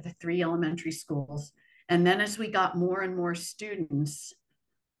said, they had the 3 elementary schools. And then as we got more and more students,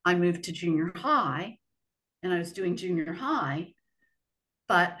 I moved to junior high, and I was doing junior high,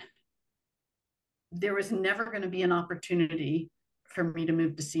 but there was never going to be an opportunity for me to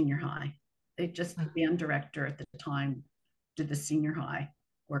move to senior high. The band director at the time did the senior high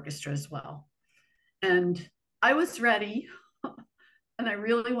orchestra as well. And I was ready, and I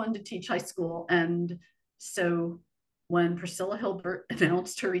really wanted to teach high school. And so when Priscilla Hilbert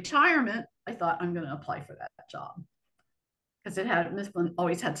announced her retirement, I thought, I'm going to apply for that job, because Mifflin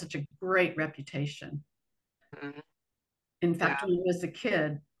always had such a great reputation. Mm-hmm. In fact, when I was a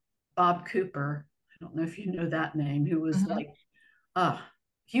kid, Bob Cooper, I don't know if you know that name, who was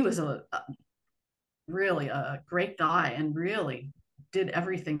he was really a great guy and really did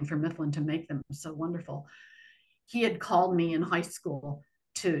everything for Mifflin to make them so wonderful. He had called me in high school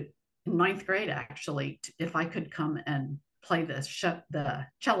in 9th grade, actually, if I could come and play the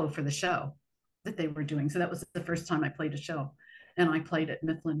cello for the show that they were doing. So that was the first time I played a show, and I played at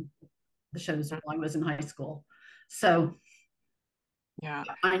Mifflin the shows while I was in high school. So yeah,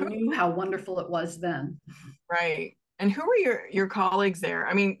 I knew how wonderful it was then. Right. And who were your colleagues there?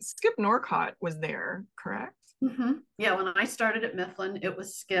 I mean, Skip Norcott was there, correct? Mm-hmm. Yeah, when I started at Mifflin, it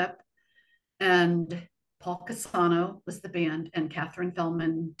was Skip, and Paul Cusano was the band, and Kathryn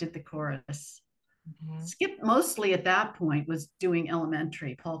Fellman did the chorus. Mm-hmm. Skip mostly at that point was doing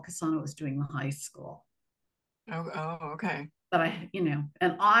elementary. Paul Cusano was doing the high school. Oh, okay. But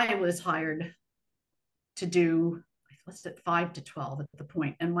and I was hired to do, what's it, 5 to 12 at the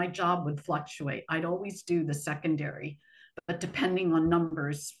point, and my job would fluctuate. I'd always do the secondary, but depending on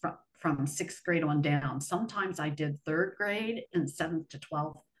numbers from 6th grade on down. Sometimes I did 3rd grade and 7th to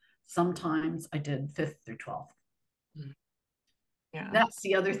 12th. Sometimes I did 5th through 12th. Yeah. That's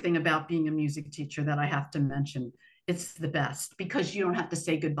the other thing about being a music teacher that I have to mention. It's the best because you don't have to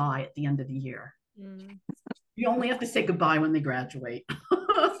say goodbye at the end of the year. Mm. You only have to say goodbye when they graduate.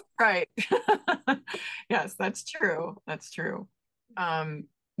 Right. Yes, that's true. That's true.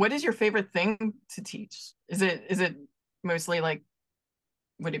 What is your favorite thing to teach? Is it mostly like,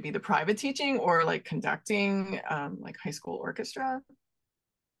 would it be the private teaching or like conducting like high school orchestra?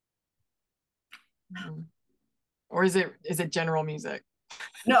 Or is it general music?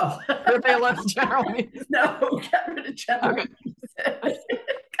 No. Everybody loves general music. No, get rid of general music.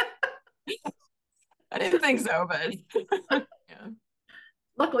 I didn't think so, but yeah.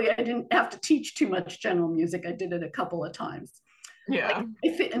 luckily I didn't have to teach too much general music. I did it a couple of times. Yeah.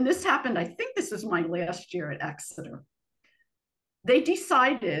 And this happened, I think this was my last year at Exeter. They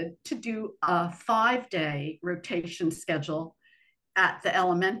decided to do a 5-day rotation schedule at the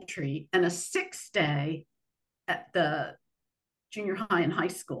elementary and a 6-day at the junior high and high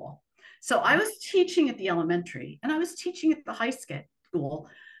school. So I was teaching at the elementary and I was teaching at the high school.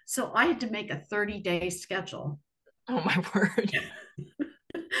 So I had to make a 30-day schedule. Oh my word.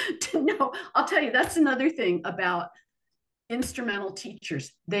 No, I'll tell you, that's another thing about instrumental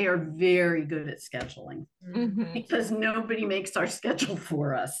teachers. They are very good at scheduling because nobody makes our schedule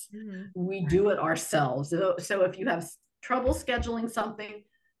for us. We do it ourselves. So if you have trouble scheduling something,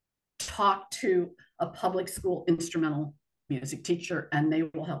 talk to a public school instrumental music teacher and they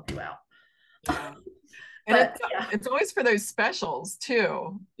will help you out. Yeah. And it's always for those specials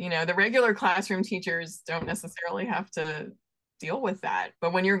too. You know, the regular classroom teachers don't necessarily have to deal with that.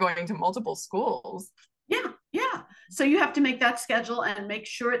 But when you're going to multiple schools. Yeah. So you have to make that schedule and make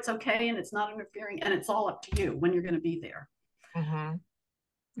sure it's okay and it's not interfering, and it's all up to you when you're going to be there.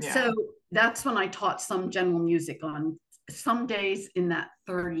 Yeah. So that's when I taught some general music on some days in that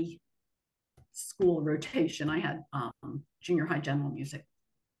 30 school rotation. I had junior high general music.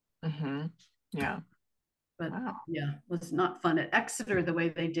 Yeah. But yeah, it was not fun. At Exeter, the way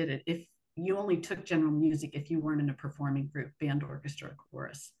they did it, if you only took general music if you weren't in a performing group, band, orchestra,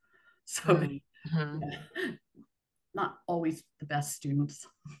 chorus. So not always the best students.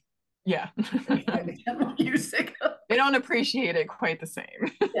 Yeah. General music. They don't appreciate it quite the same.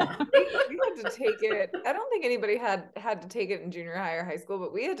 Yeah. We had to take it. I don't think anybody had to take it in junior high or high school,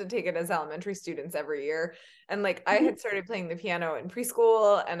 but we had to take it as elementary students every year. And like I had started playing the piano in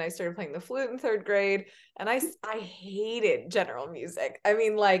preschool and I started playing the flute in 3rd grade. And I hated general music. I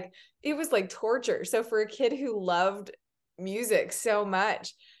mean, like it was like torture. So for a kid who loved music so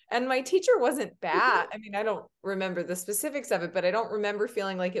much, and my teacher wasn't bad. I mean, I don't remember the specifics of it, but I don't remember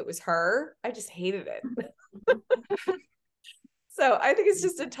feeling like it was her. I just hated it. So I think it's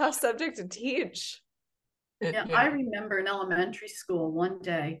just a tough subject to teach. Yeah, I remember in elementary school one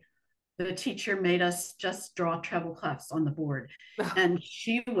day, the teacher made us just draw treble clefs on the board. And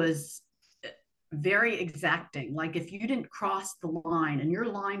she was very exacting. Like if you didn't cross the line and your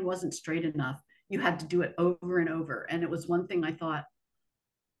line wasn't straight enough, you had to do it over and over. And it was one thing I thought,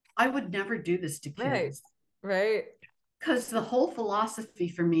 I would never do this to kids. Right. Because the whole philosophy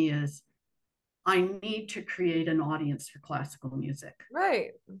for me is I need to create an audience for classical music.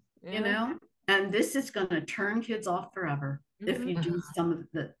 Right. Yeah. You know, and this is going to turn kids off forever if you do some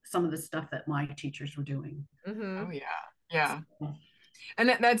of the stuff that my teachers were doing. Oh yeah. Yeah.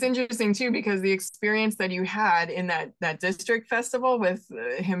 And that's interesting too, because the experience that you had in that district festival with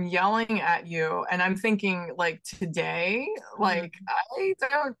him yelling at you, and I'm thinking like today, like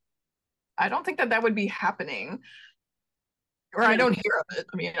I don't think that would be happening, or I don't hear of it.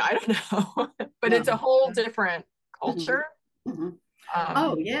 I mean, I don't know, but it's a whole different culture.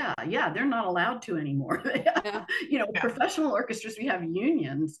 Oh yeah, they're not allowed to anymore. You know, professional orchestras, we have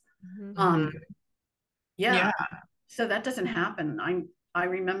unions. So that doesn't happen. I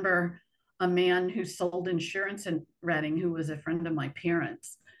remember a man who sold insurance in Reading, who was a friend of my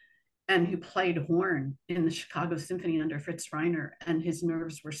parents, and who played horn in the Chicago Symphony under Wes Fisher, and his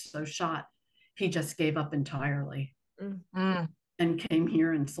nerves were so shot, he just gave up entirely and came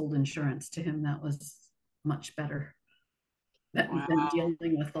here and sold insurance. To him, that was much better than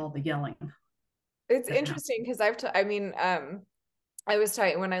dealing with all the yelling. It's interesting because I was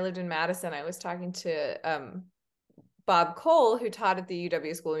talking when I lived in Madison, I was talking to Bob Cole, who taught at the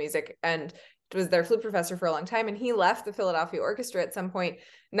UW School of Music and was their flute professor for a long time. And he left the Philadelphia Orchestra at some point,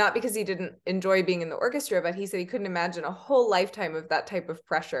 not because he didn't enjoy being in the orchestra, but he said he couldn't imagine a whole lifetime of that type of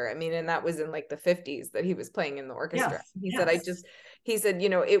pressure. I mean, and that was in like the 50s that he was playing in the orchestra. He said, you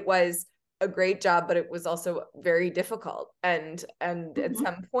know, it was a great job, but it was also very difficult. And at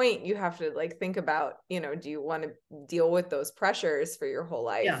some point you have to like think about, you know, do you want to deal with those pressures for your whole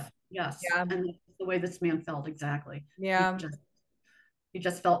life? Yeah. And that's the way this man felt exactly. Yeah. He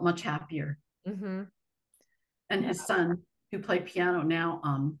just felt much happier. And his son, who played piano now,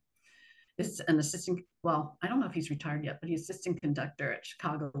 is an assistant. Well, I don't know if he's retired yet, but he's assistant conductor at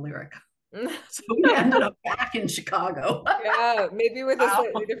Chicago Lyric. So he ended up back in Chicago. Yeah, maybe with a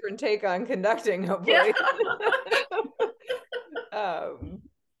slightly different take on conducting, hopefully.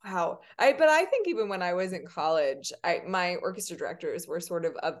 Wow. But I think even when I was in college, my orchestra directors were sort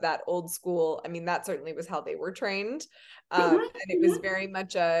of that old school. I mean, that certainly was how they were trained. And it was very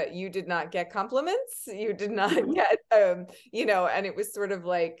much you did not get compliments. You did not get, you know, and it was sort of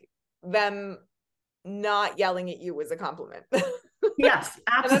like them not yelling at you was a compliment. Yes,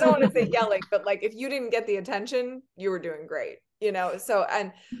 absolutely. And I don't want to say yelling, but like if you didn't get the attention, you were doing great, you know? So,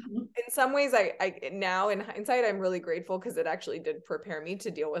 and in some ways I now in hindsight, I'm really grateful because it actually did prepare me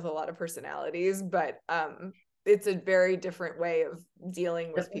to deal with a lot of personalities, but it's a very different way of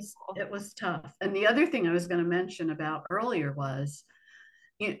dealing with people. It was tough. And the other thing I was going to mention about earlier was,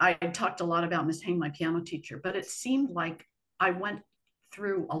 I talked a lot about Miss Hain, my piano teacher, but it seemed like I went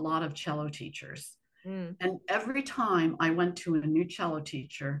through a lot of cello teachers. And every time I went to a new cello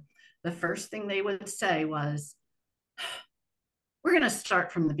teacher, the first thing they would say was, we're going to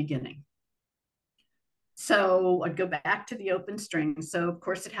start from the beginning. So I'd go back to the open string. So of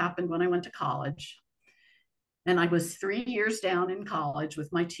course it happened when I went to college. And I was 3 years down in college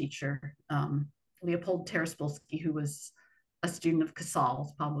with my teacher, Leopold Terespolsky, who was a student of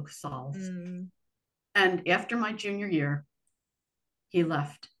Casals, Pablo Casals. And after my junior year, he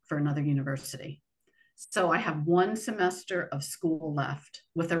left for another university. So I have 1 semester of school left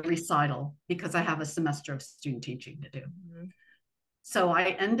with a recital because I have a semester of student teaching to do. So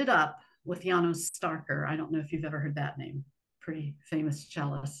I ended up with Janos Starker. I don't know if you've ever heard that name, pretty famous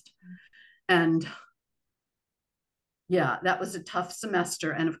cellist. And yeah, that was a tough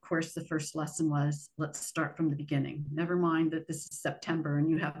semester. And of course, the first lesson was, let's start from the beginning. Never mind that this is September and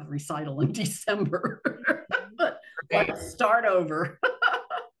you have a recital in December, but let's start over.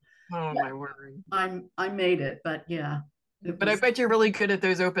 Oh my word. I made it, but yeah. But I bet you're really good at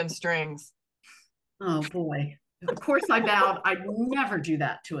those open strings. Oh boy. Of course I vowed I'd never do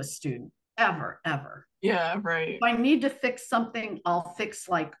that to a student, ever, ever. Yeah, right. If I need to fix something, I'll fix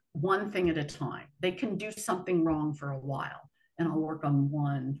like one thing at a time. They can do something wrong for a while and I'll work on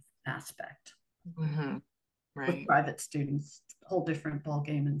one aspect. Right. With private students, whole different ball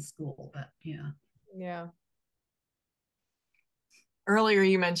game in school, but yeah. Yeah. Earlier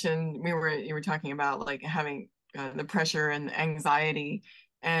you mentioned you were talking about like having the pressure and anxiety,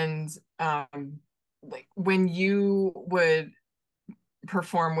 and like when you would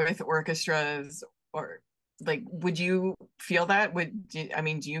perform with orchestras, or like would you feel that?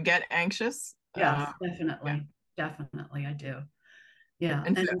 Do you get anxious? Yes, definitely. Yeah. Definitely I do. Yeah.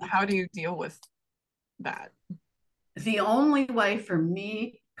 And so how do you deal with that? The only way for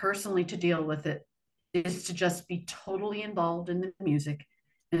me personally to deal with it is to just be totally involved in the music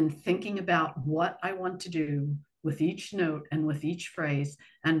and thinking about what I want to do with each note and with each phrase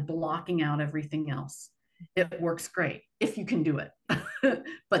and blocking out everything else. It works great if you can do it.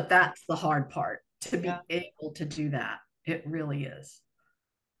 But that's the hard part, to be able to do that. It really is.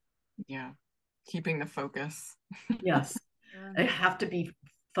 Yeah. Keeping the focus. Yes. I have to be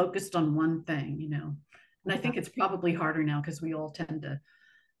focused on one thing, you know. And I think it's probably harder now because we all tend to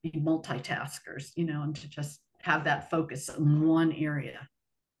be multitaskers, you know, and to just have that focus in one area.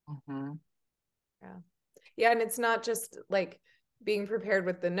 Yeah. And it's not just like being prepared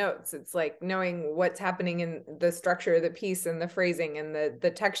with the notes. It's like knowing what's happening in the structure of the piece and the phrasing and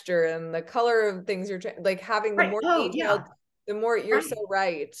the texture and the color of things you're like having the more detailed, the more you're so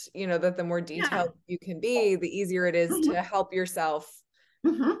right, you know, that the more detailed you can be, the easier it is to help yourself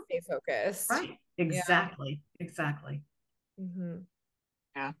stay focused. Right. Exactly. Exactly.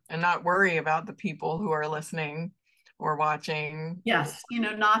 Yeah. And not worry about the people who are listening or watching. Yes. You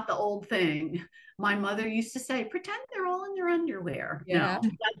know, not the old thing. My mother used to say, pretend they're all in their underwear. Yeah. No,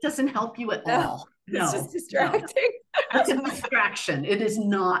 that doesn't help you at all. No. It's just distracting. No. It's a distraction. It is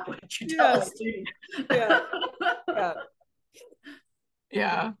not what you tell a student.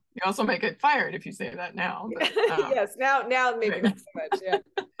 Yeah. You also may get fired if you say that now. But, yes. Now maybe not so much.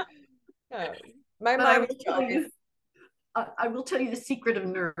 Yeah. My mom I will tell you the secret of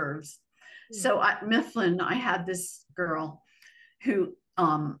nerves. So at Mifflin, I had this girl who,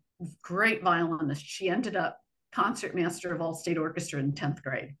 great violinist. She ended up concertmaster of all state orchestra in 10th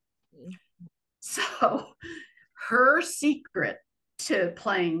grade. So her secret to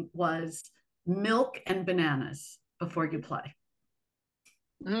playing was milk and bananas before you play.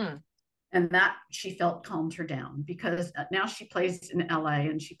 And that, she felt, calmed her down, because now she plays in LA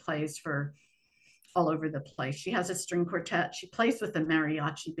and she plays for all over the place. She has a string quartet. She plays with a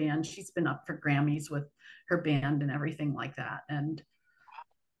mariachi band. She's been up for Grammys with her band and everything like that. And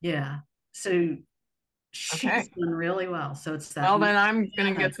yeah, so she's done really well. So it's that. Well, then I'm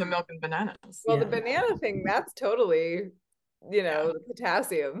gonna get some milk and bananas. Well, the banana thing, that's totally, you know, the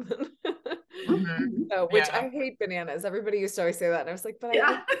potassium. Which I hate bananas. Everybody used to always say that, and I was like, but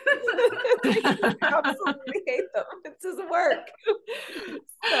I absolutely hate them. It doesn't work.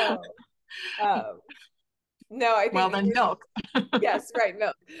 So No, I think well, then milk. Yes, right.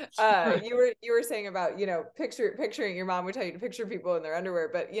 Milk. You were saying about, picturing your mom would tell you to picture people in their underwear,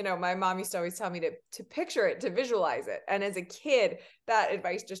 but my mom used to always tell me to picture it, to visualize it. And as a kid, that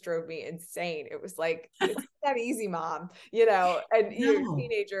advice just drove me insane. It was like, it's not that easy, mom, and you're a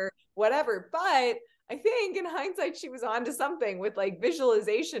teenager, whatever. But I think in hindsight, she was on to something with like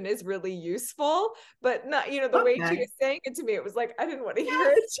visualization is really useful, but not, the way she was saying it to me, it was like, I didn't want to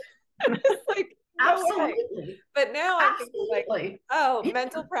hear it. It's like, no absolutely way. But now I'm thinking like, oh,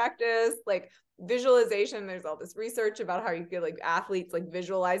 mental practice, like visualization. There's all this research about how you feel like athletes like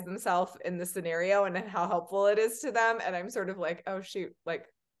visualize themselves in the scenario and how helpful it is to them. And I'm sort of like, oh shoot, like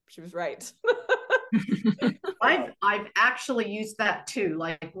she was right. I've actually used that too.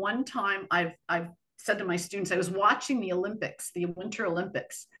 Like one time I've said to my students, I was watching the Olympics, the Winter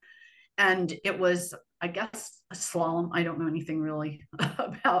Olympics, and it was, I guess, a slalom. I don't know anything really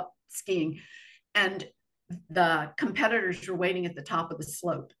about skiing. And the competitors were waiting at the top of the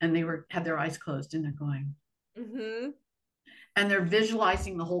slope, and they had their eyes closed, and they're going, and they're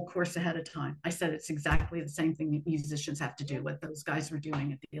visualizing the whole course ahead of time. I said it's exactly the same thing that musicians have to do, what those guys were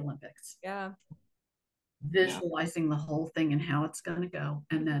doing at the Olympics. Yeah. Visualizing the whole thing and how it's going to go,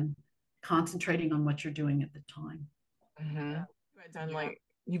 and then concentrating on what you're doing at the time.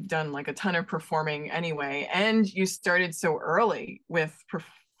 You've done like a ton of performing anyway, and you started so early with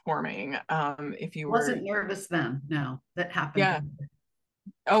performing. If you wasn't nervous then, no, that happened. Yeah.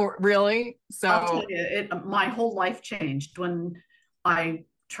 Oh, really? So I'll tell you, my whole life changed when I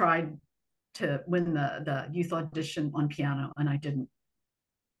tried to win the youth audition on piano, and I didn't.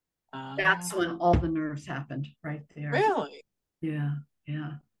 That's when all the nerves happened right there. Really? Yeah.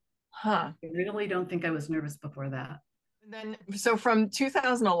 Huh. I really don't think I was nervous before that. And then, so from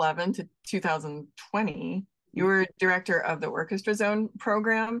 2011 to 2020, you were director of the Orchestra Zone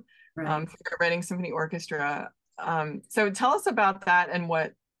program for the Reading Symphony Orchestra. So tell us about that and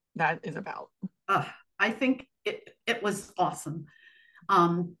what that is about. I think it was awesome.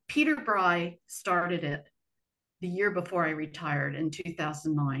 Peter Bry started it the year before I retired in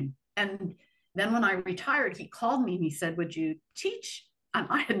 2009. And then when I retired, he called me and he said, would you teach? And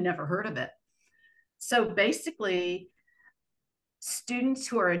I had never heard of it. So basically, students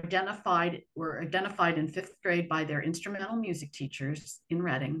who were identified in fifth grade by their instrumental music teachers in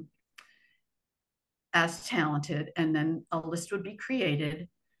Reading as talented, and then a list would be created,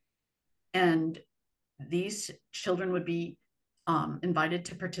 and these children would be invited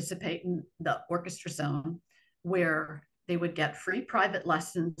to participate in the Orchestra Zone, where they would get free private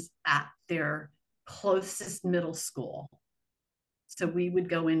lessons at their closest middle school. So we would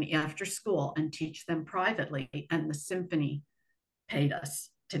go in after school and teach them privately, and the symphony paid us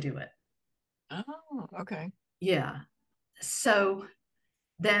to do it. Oh, okay. Yeah. So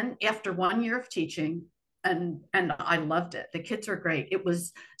then after 1 year of teaching, and I loved it. The kids were great. It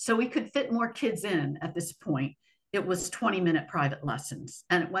was, so we could fit more kids in at this point. It was 20-minute private lessons,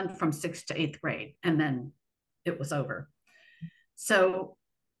 and it went from 6th to 8th grade, and then it was over. So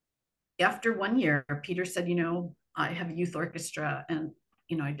after 1 year, Peter said, I have a youth orchestra, and,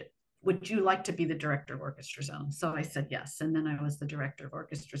 would you like to be the director of Orchestra Zone? So I said yes. And then I was the director of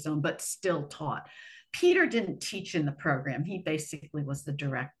Orchestra Zone, but still taught. Peter didn't teach in the program. He basically was the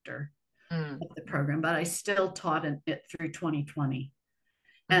director of the program, but I still taught it through 2020.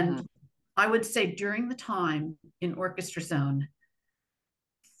 And I would say during the time in Orchestra Zone,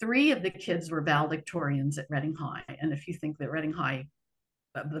 3 of the kids were valedictorians at Reading High. And if you think that the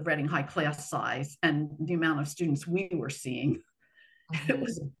Reading High class size and the amount of students we were seeing, it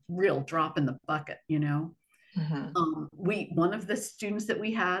was a real drop in the bucket, one of the students that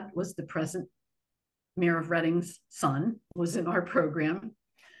we had was the present mayor of Reading's son, was in our program.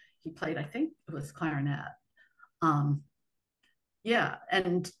 He played, I think it was clarinet. And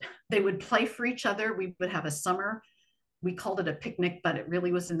they would play for each other. We would have a summer, we called it a picnic, but it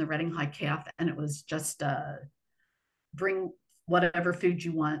really was in the Reading High Calf, and it was just bring whatever food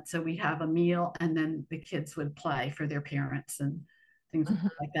you want. So we have a meal, and then the kids would play for their parents and things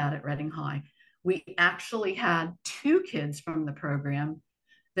like that at Reading High. We actually had 2 kids from the program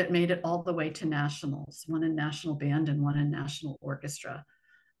that made it all the way to nationals, one in national band and one in national orchestra,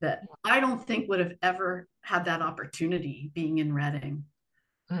 that I don't think would have ever had that opportunity being in Reading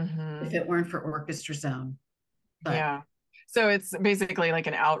if it weren't for Orchestra Zone. But, yeah. So it's basically like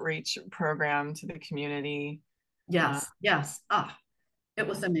an outreach program to the community. Yes. It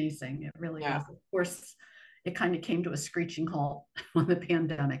was amazing. It really was. Of course, it kind of came to a screeching halt when the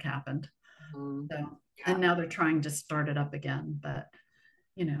pandemic happened. And now they're trying to start it up again, but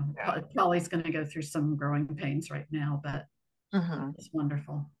probably is going to go through some growing pains right now, but it's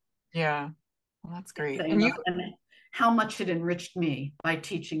wonderful. Yeah. Well, that's great. And how much it enriched me by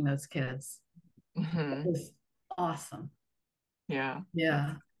teaching those kids. It was awesome. Yeah.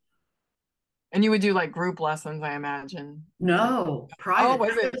 Yeah. And you would do like group lessons, I imagine. No, private. Oh,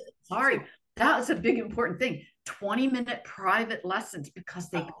 was it? Sorry, that was a big important thing. 20-minute private lessons, because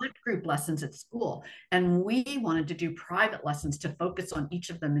they got group lessons at school. And we wanted to do private lessons to focus on each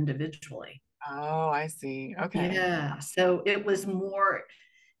of them individually. Oh, I see. Okay. Yeah. So it was more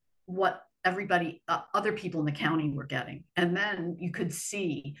what everybody, other people in the county were getting. And then you could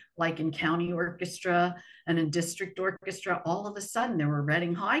see, like in county orchestra and in district orchestra, all of a sudden there were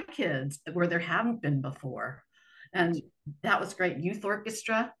Reading High kids where there hadn't been before. And that was great. Youth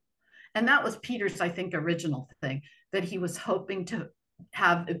orchestra. And that was Peter's, I think, original thing that he was hoping to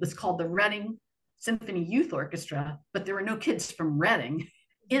have. It was called the Reading Symphony Youth Orchestra, but there were no kids from Reading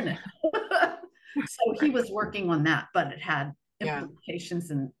in it. So he was working on that, but it had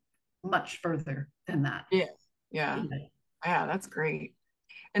implications and much further than that. Yeah, that's great.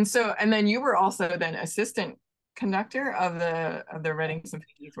 And so, and then you were also then assistant conductor of the Reading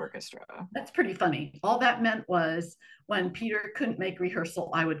Symphony Youth Orchestra. That's pretty funny. All that meant was when Peter couldn't make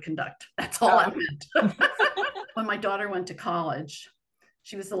rehearsal, I would conduct. That's all it meant. When my daughter went to college,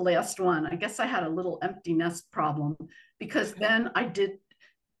 she was the last one. I guess I had a little empty nest problem, because then I did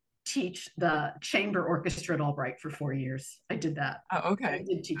teach the chamber orchestra at Albright for 4 years. I did that. Oh, okay. I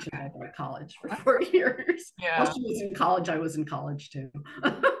did teach at Albright College for 4 years. Yeah. While she was in college, I was in college too.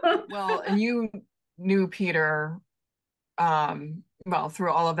 Well, and you knew Peter well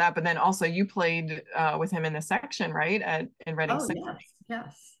through all of that, but then also you played with him in the section, right, in Reading Symphony.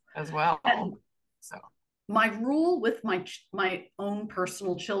 Yes, as well. And so my rule with my own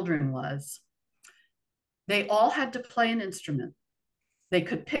personal children was they all had to play an instrument. They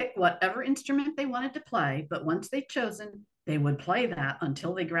could pick whatever instrument they wanted to play, but once they'd chosen, they would play that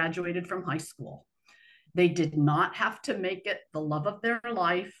until they graduated from high school. They did not have to make it the love of their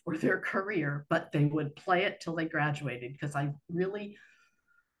life or their career, but they would play it till they graduated, because I really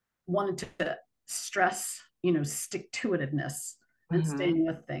wanted to stress, stick-to-itiveness and staying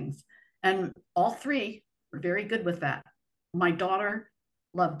with things. And all three were very good with that. My daughter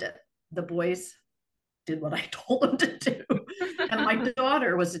loved it. The boys did what I told them to do. And my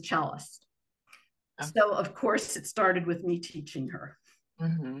daughter was a cellist. So, of course, it started with me teaching her.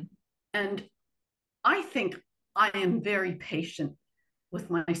 And I think I am very patient with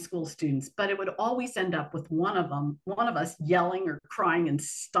my school students, but it would always end up with one of us yelling or crying and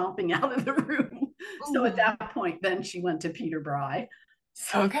stomping out of the room. So at that point, then she went to Peter Bry.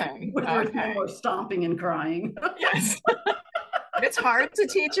 So there was no more stomping and crying. Yes. It's hard to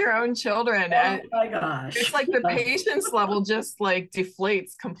teach your own children. Oh my gosh. It's like the patience level just like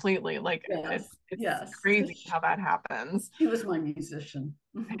deflates completely. Like it's crazy how that happens. He was my musician.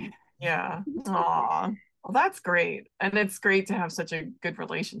 Yeah. Aw. Well, that's great. And it's great to have such a good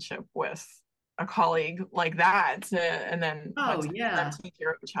relationship with a colleague like that and then teach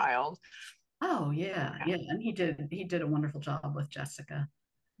your own child. Oh yeah. And he did a wonderful job with Jessica.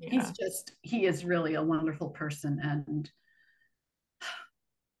 He is really a wonderful person, and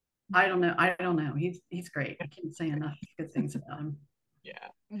I don't know. He's great. I can't say enough good things about him. Yeah.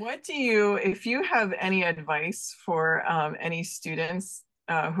 What do you, if you have any advice for any students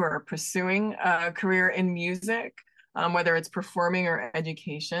who are pursuing a career in music, whether it's performing or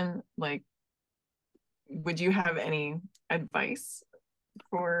education, like, would you have any advice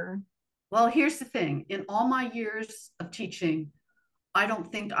for? Well, here's the thing. In all my years of teaching, I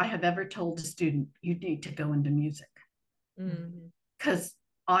don't think I have ever told a student you need to go into music, because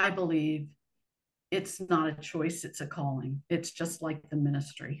I believe it's not a choice, it's a calling. It's just like the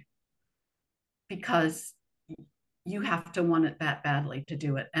ministry, because you have to want it that badly to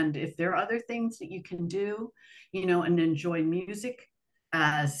do it. And if there are other things that you can do, and enjoy music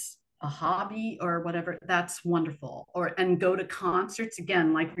as a hobby or whatever, that's wonderful. And go to concerts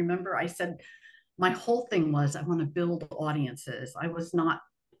again. Like, remember I said, my whole thing was I want to build audiences. I was not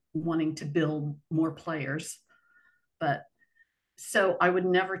wanting to build more players, but so I would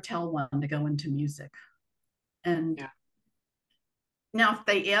never tell one to go into music. And now if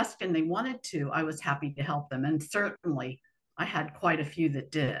they asked and they wanted to, I was happy to help them. And certainly I had quite a few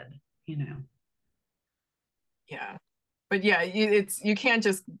that did, Yeah. But yeah, you can't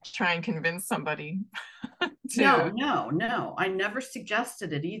just try and convince somebody to. No. I never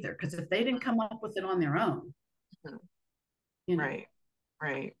suggested it either, because if they didn't come up with it on their own. Right.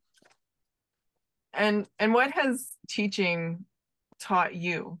 And what has teaching taught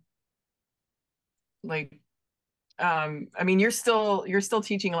you? Like, I mean, you're still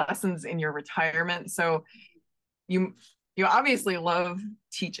teaching lessons in your retirement, so you obviously love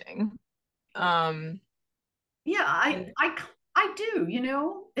teaching. Yeah, I do, you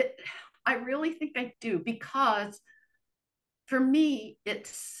know, I really think I do, because for me,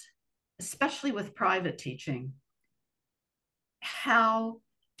 it's, especially with private teaching, how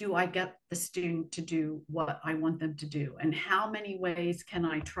do I get the student to do what I want them to do? And how many ways can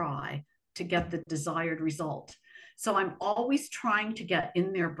I try to get the desired result? So I'm always trying to get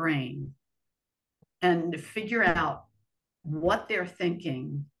in their brain and figure out what they're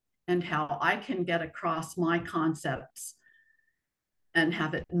thinking and how I can get across my concepts and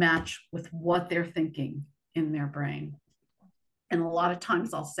have it match with what they're thinking in their brain. And a lot of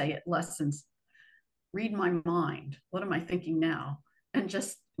times I'll say at lessons, read my mind. What am I thinking now? And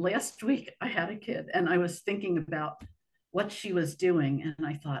just last week I had a kid and I was thinking about what she was doing. And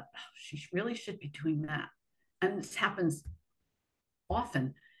I thought, oh, she really should be doing that. And this happens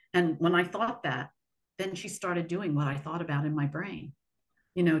often. And when I thought that, then she started doing what I thought about in my brain,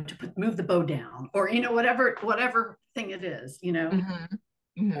 you know, to move the bow down, or, you know, whatever thing it is, you know.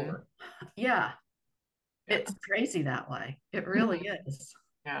 Or, yeah, it's crazy that way. It really is.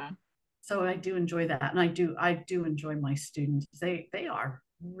 Yeah. So I do enjoy that. And I do enjoy my students. They are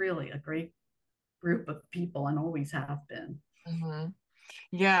really a great group of people and always have been.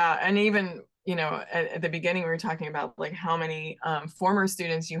 Yeah. And even, you know, at the beginning, we were talking about like how many former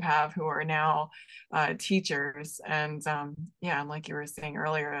students you have who are now teachers. And yeah, like you were saying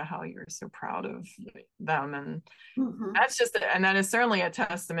earlier, how you're so proud of them. And that's just, and that is certainly a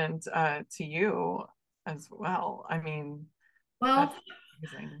testament to you as well. I mean, well,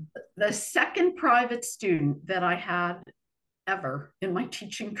 the second private student that I had ever in my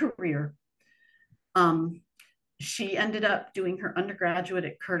teaching career, she ended up doing her undergraduate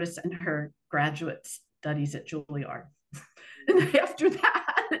at Curtis and her graduate studies at Juilliard. And after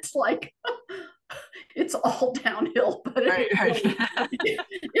that, it's like, it's all downhill, but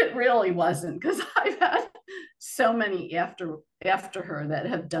it really wasn't, because I've had so many after her that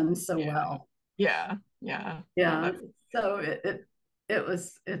have done so well. Yeah. So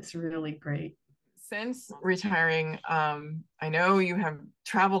it's really great. Since retiring, I know you have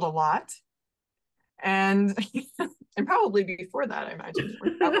traveled a lot, and probably before that, I imagine you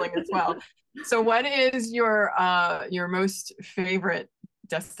were traveling as well. So what is your most favorite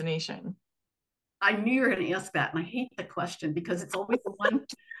destination? I knew you were going to ask that, and I hate the question because it's always the one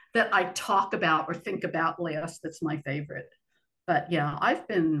that I talk about or think about last that's my favorite. But yeah, I've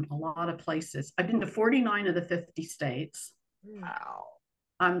been a lot of places. I've been to 49 of the 50 states. Wow.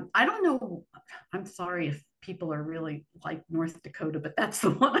 I don't know. I'm sorry if people are really like North Dakota, but that's the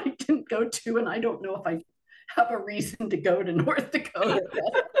one I didn't go to. And I don't know if I have a reason to go to North Dakota.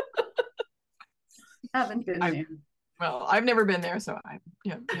 Haven't been there. Well, I've never been there, so I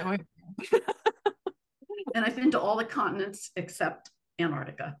have no idea. And I've been to all the continents except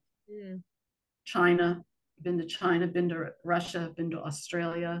Antarctica. China, been to China, been to Russia, been to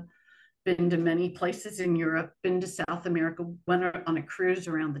Australia, been to many places in Europe, been to South America, went on a cruise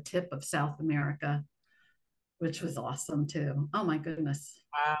around the tip of South America, which was awesome too. Oh my goodness.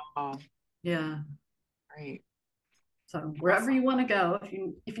 Wow. Yeah. Great. So wherever you want to go,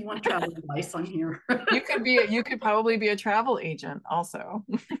 if you want travel advice, I'm here. You could probably be a travel agent also.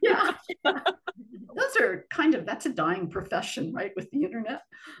 Yeah. Those are that's a dying profession, right? With the internet.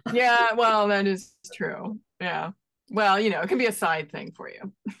 Yeah, well, that is true. Yeah. Well, you know, it can be a side thing for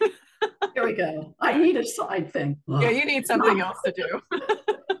you. There we go. I need a side thing. Yeah, you need something else to do.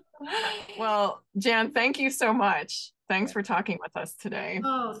 Well, Jan, thank you so much. Thanks for talking with us today.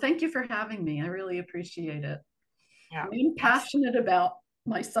 Oh, thank you for having me. I really appreciate it. Yeah. I'm passionate about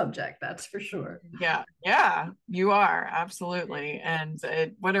my subject, that's for sure. Yeah, you are, absolutely. And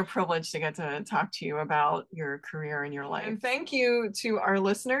what a privilege to get to talk to you about your career and your life. And thank you to our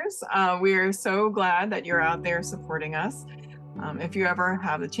listeners. We are so glad that you're out there supporting us. If you ever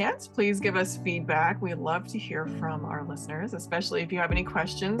have the chance, please give us feedback. We'd love to hear from our listeners, especially if you have any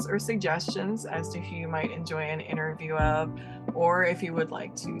questions or suggestions as to who you might enjoy an interview of, or if you would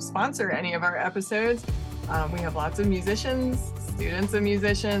like to sponsor any of our episodes. We have lots of musicians, students of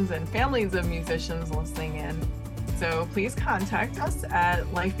musicians, and families of musicians listening in. So please contact us at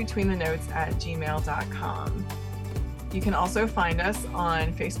lifebetweenthenotes@gmail.com. You can also find us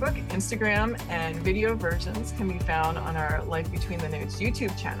on Facebook, Instagram, and video versions can be found on our Life Between the Notes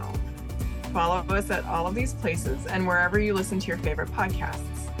YouTube channel. Follow us at all of these places and wherever you listen to your favorite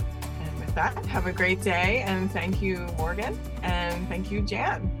podcasts. And with that, have a great day, and thank you, Morgan, and thank you,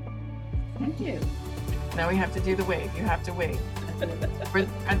 Jan. Thank you. Now we have to do the wave. You have to wave. We're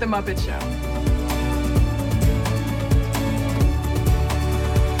at the Muppet Show.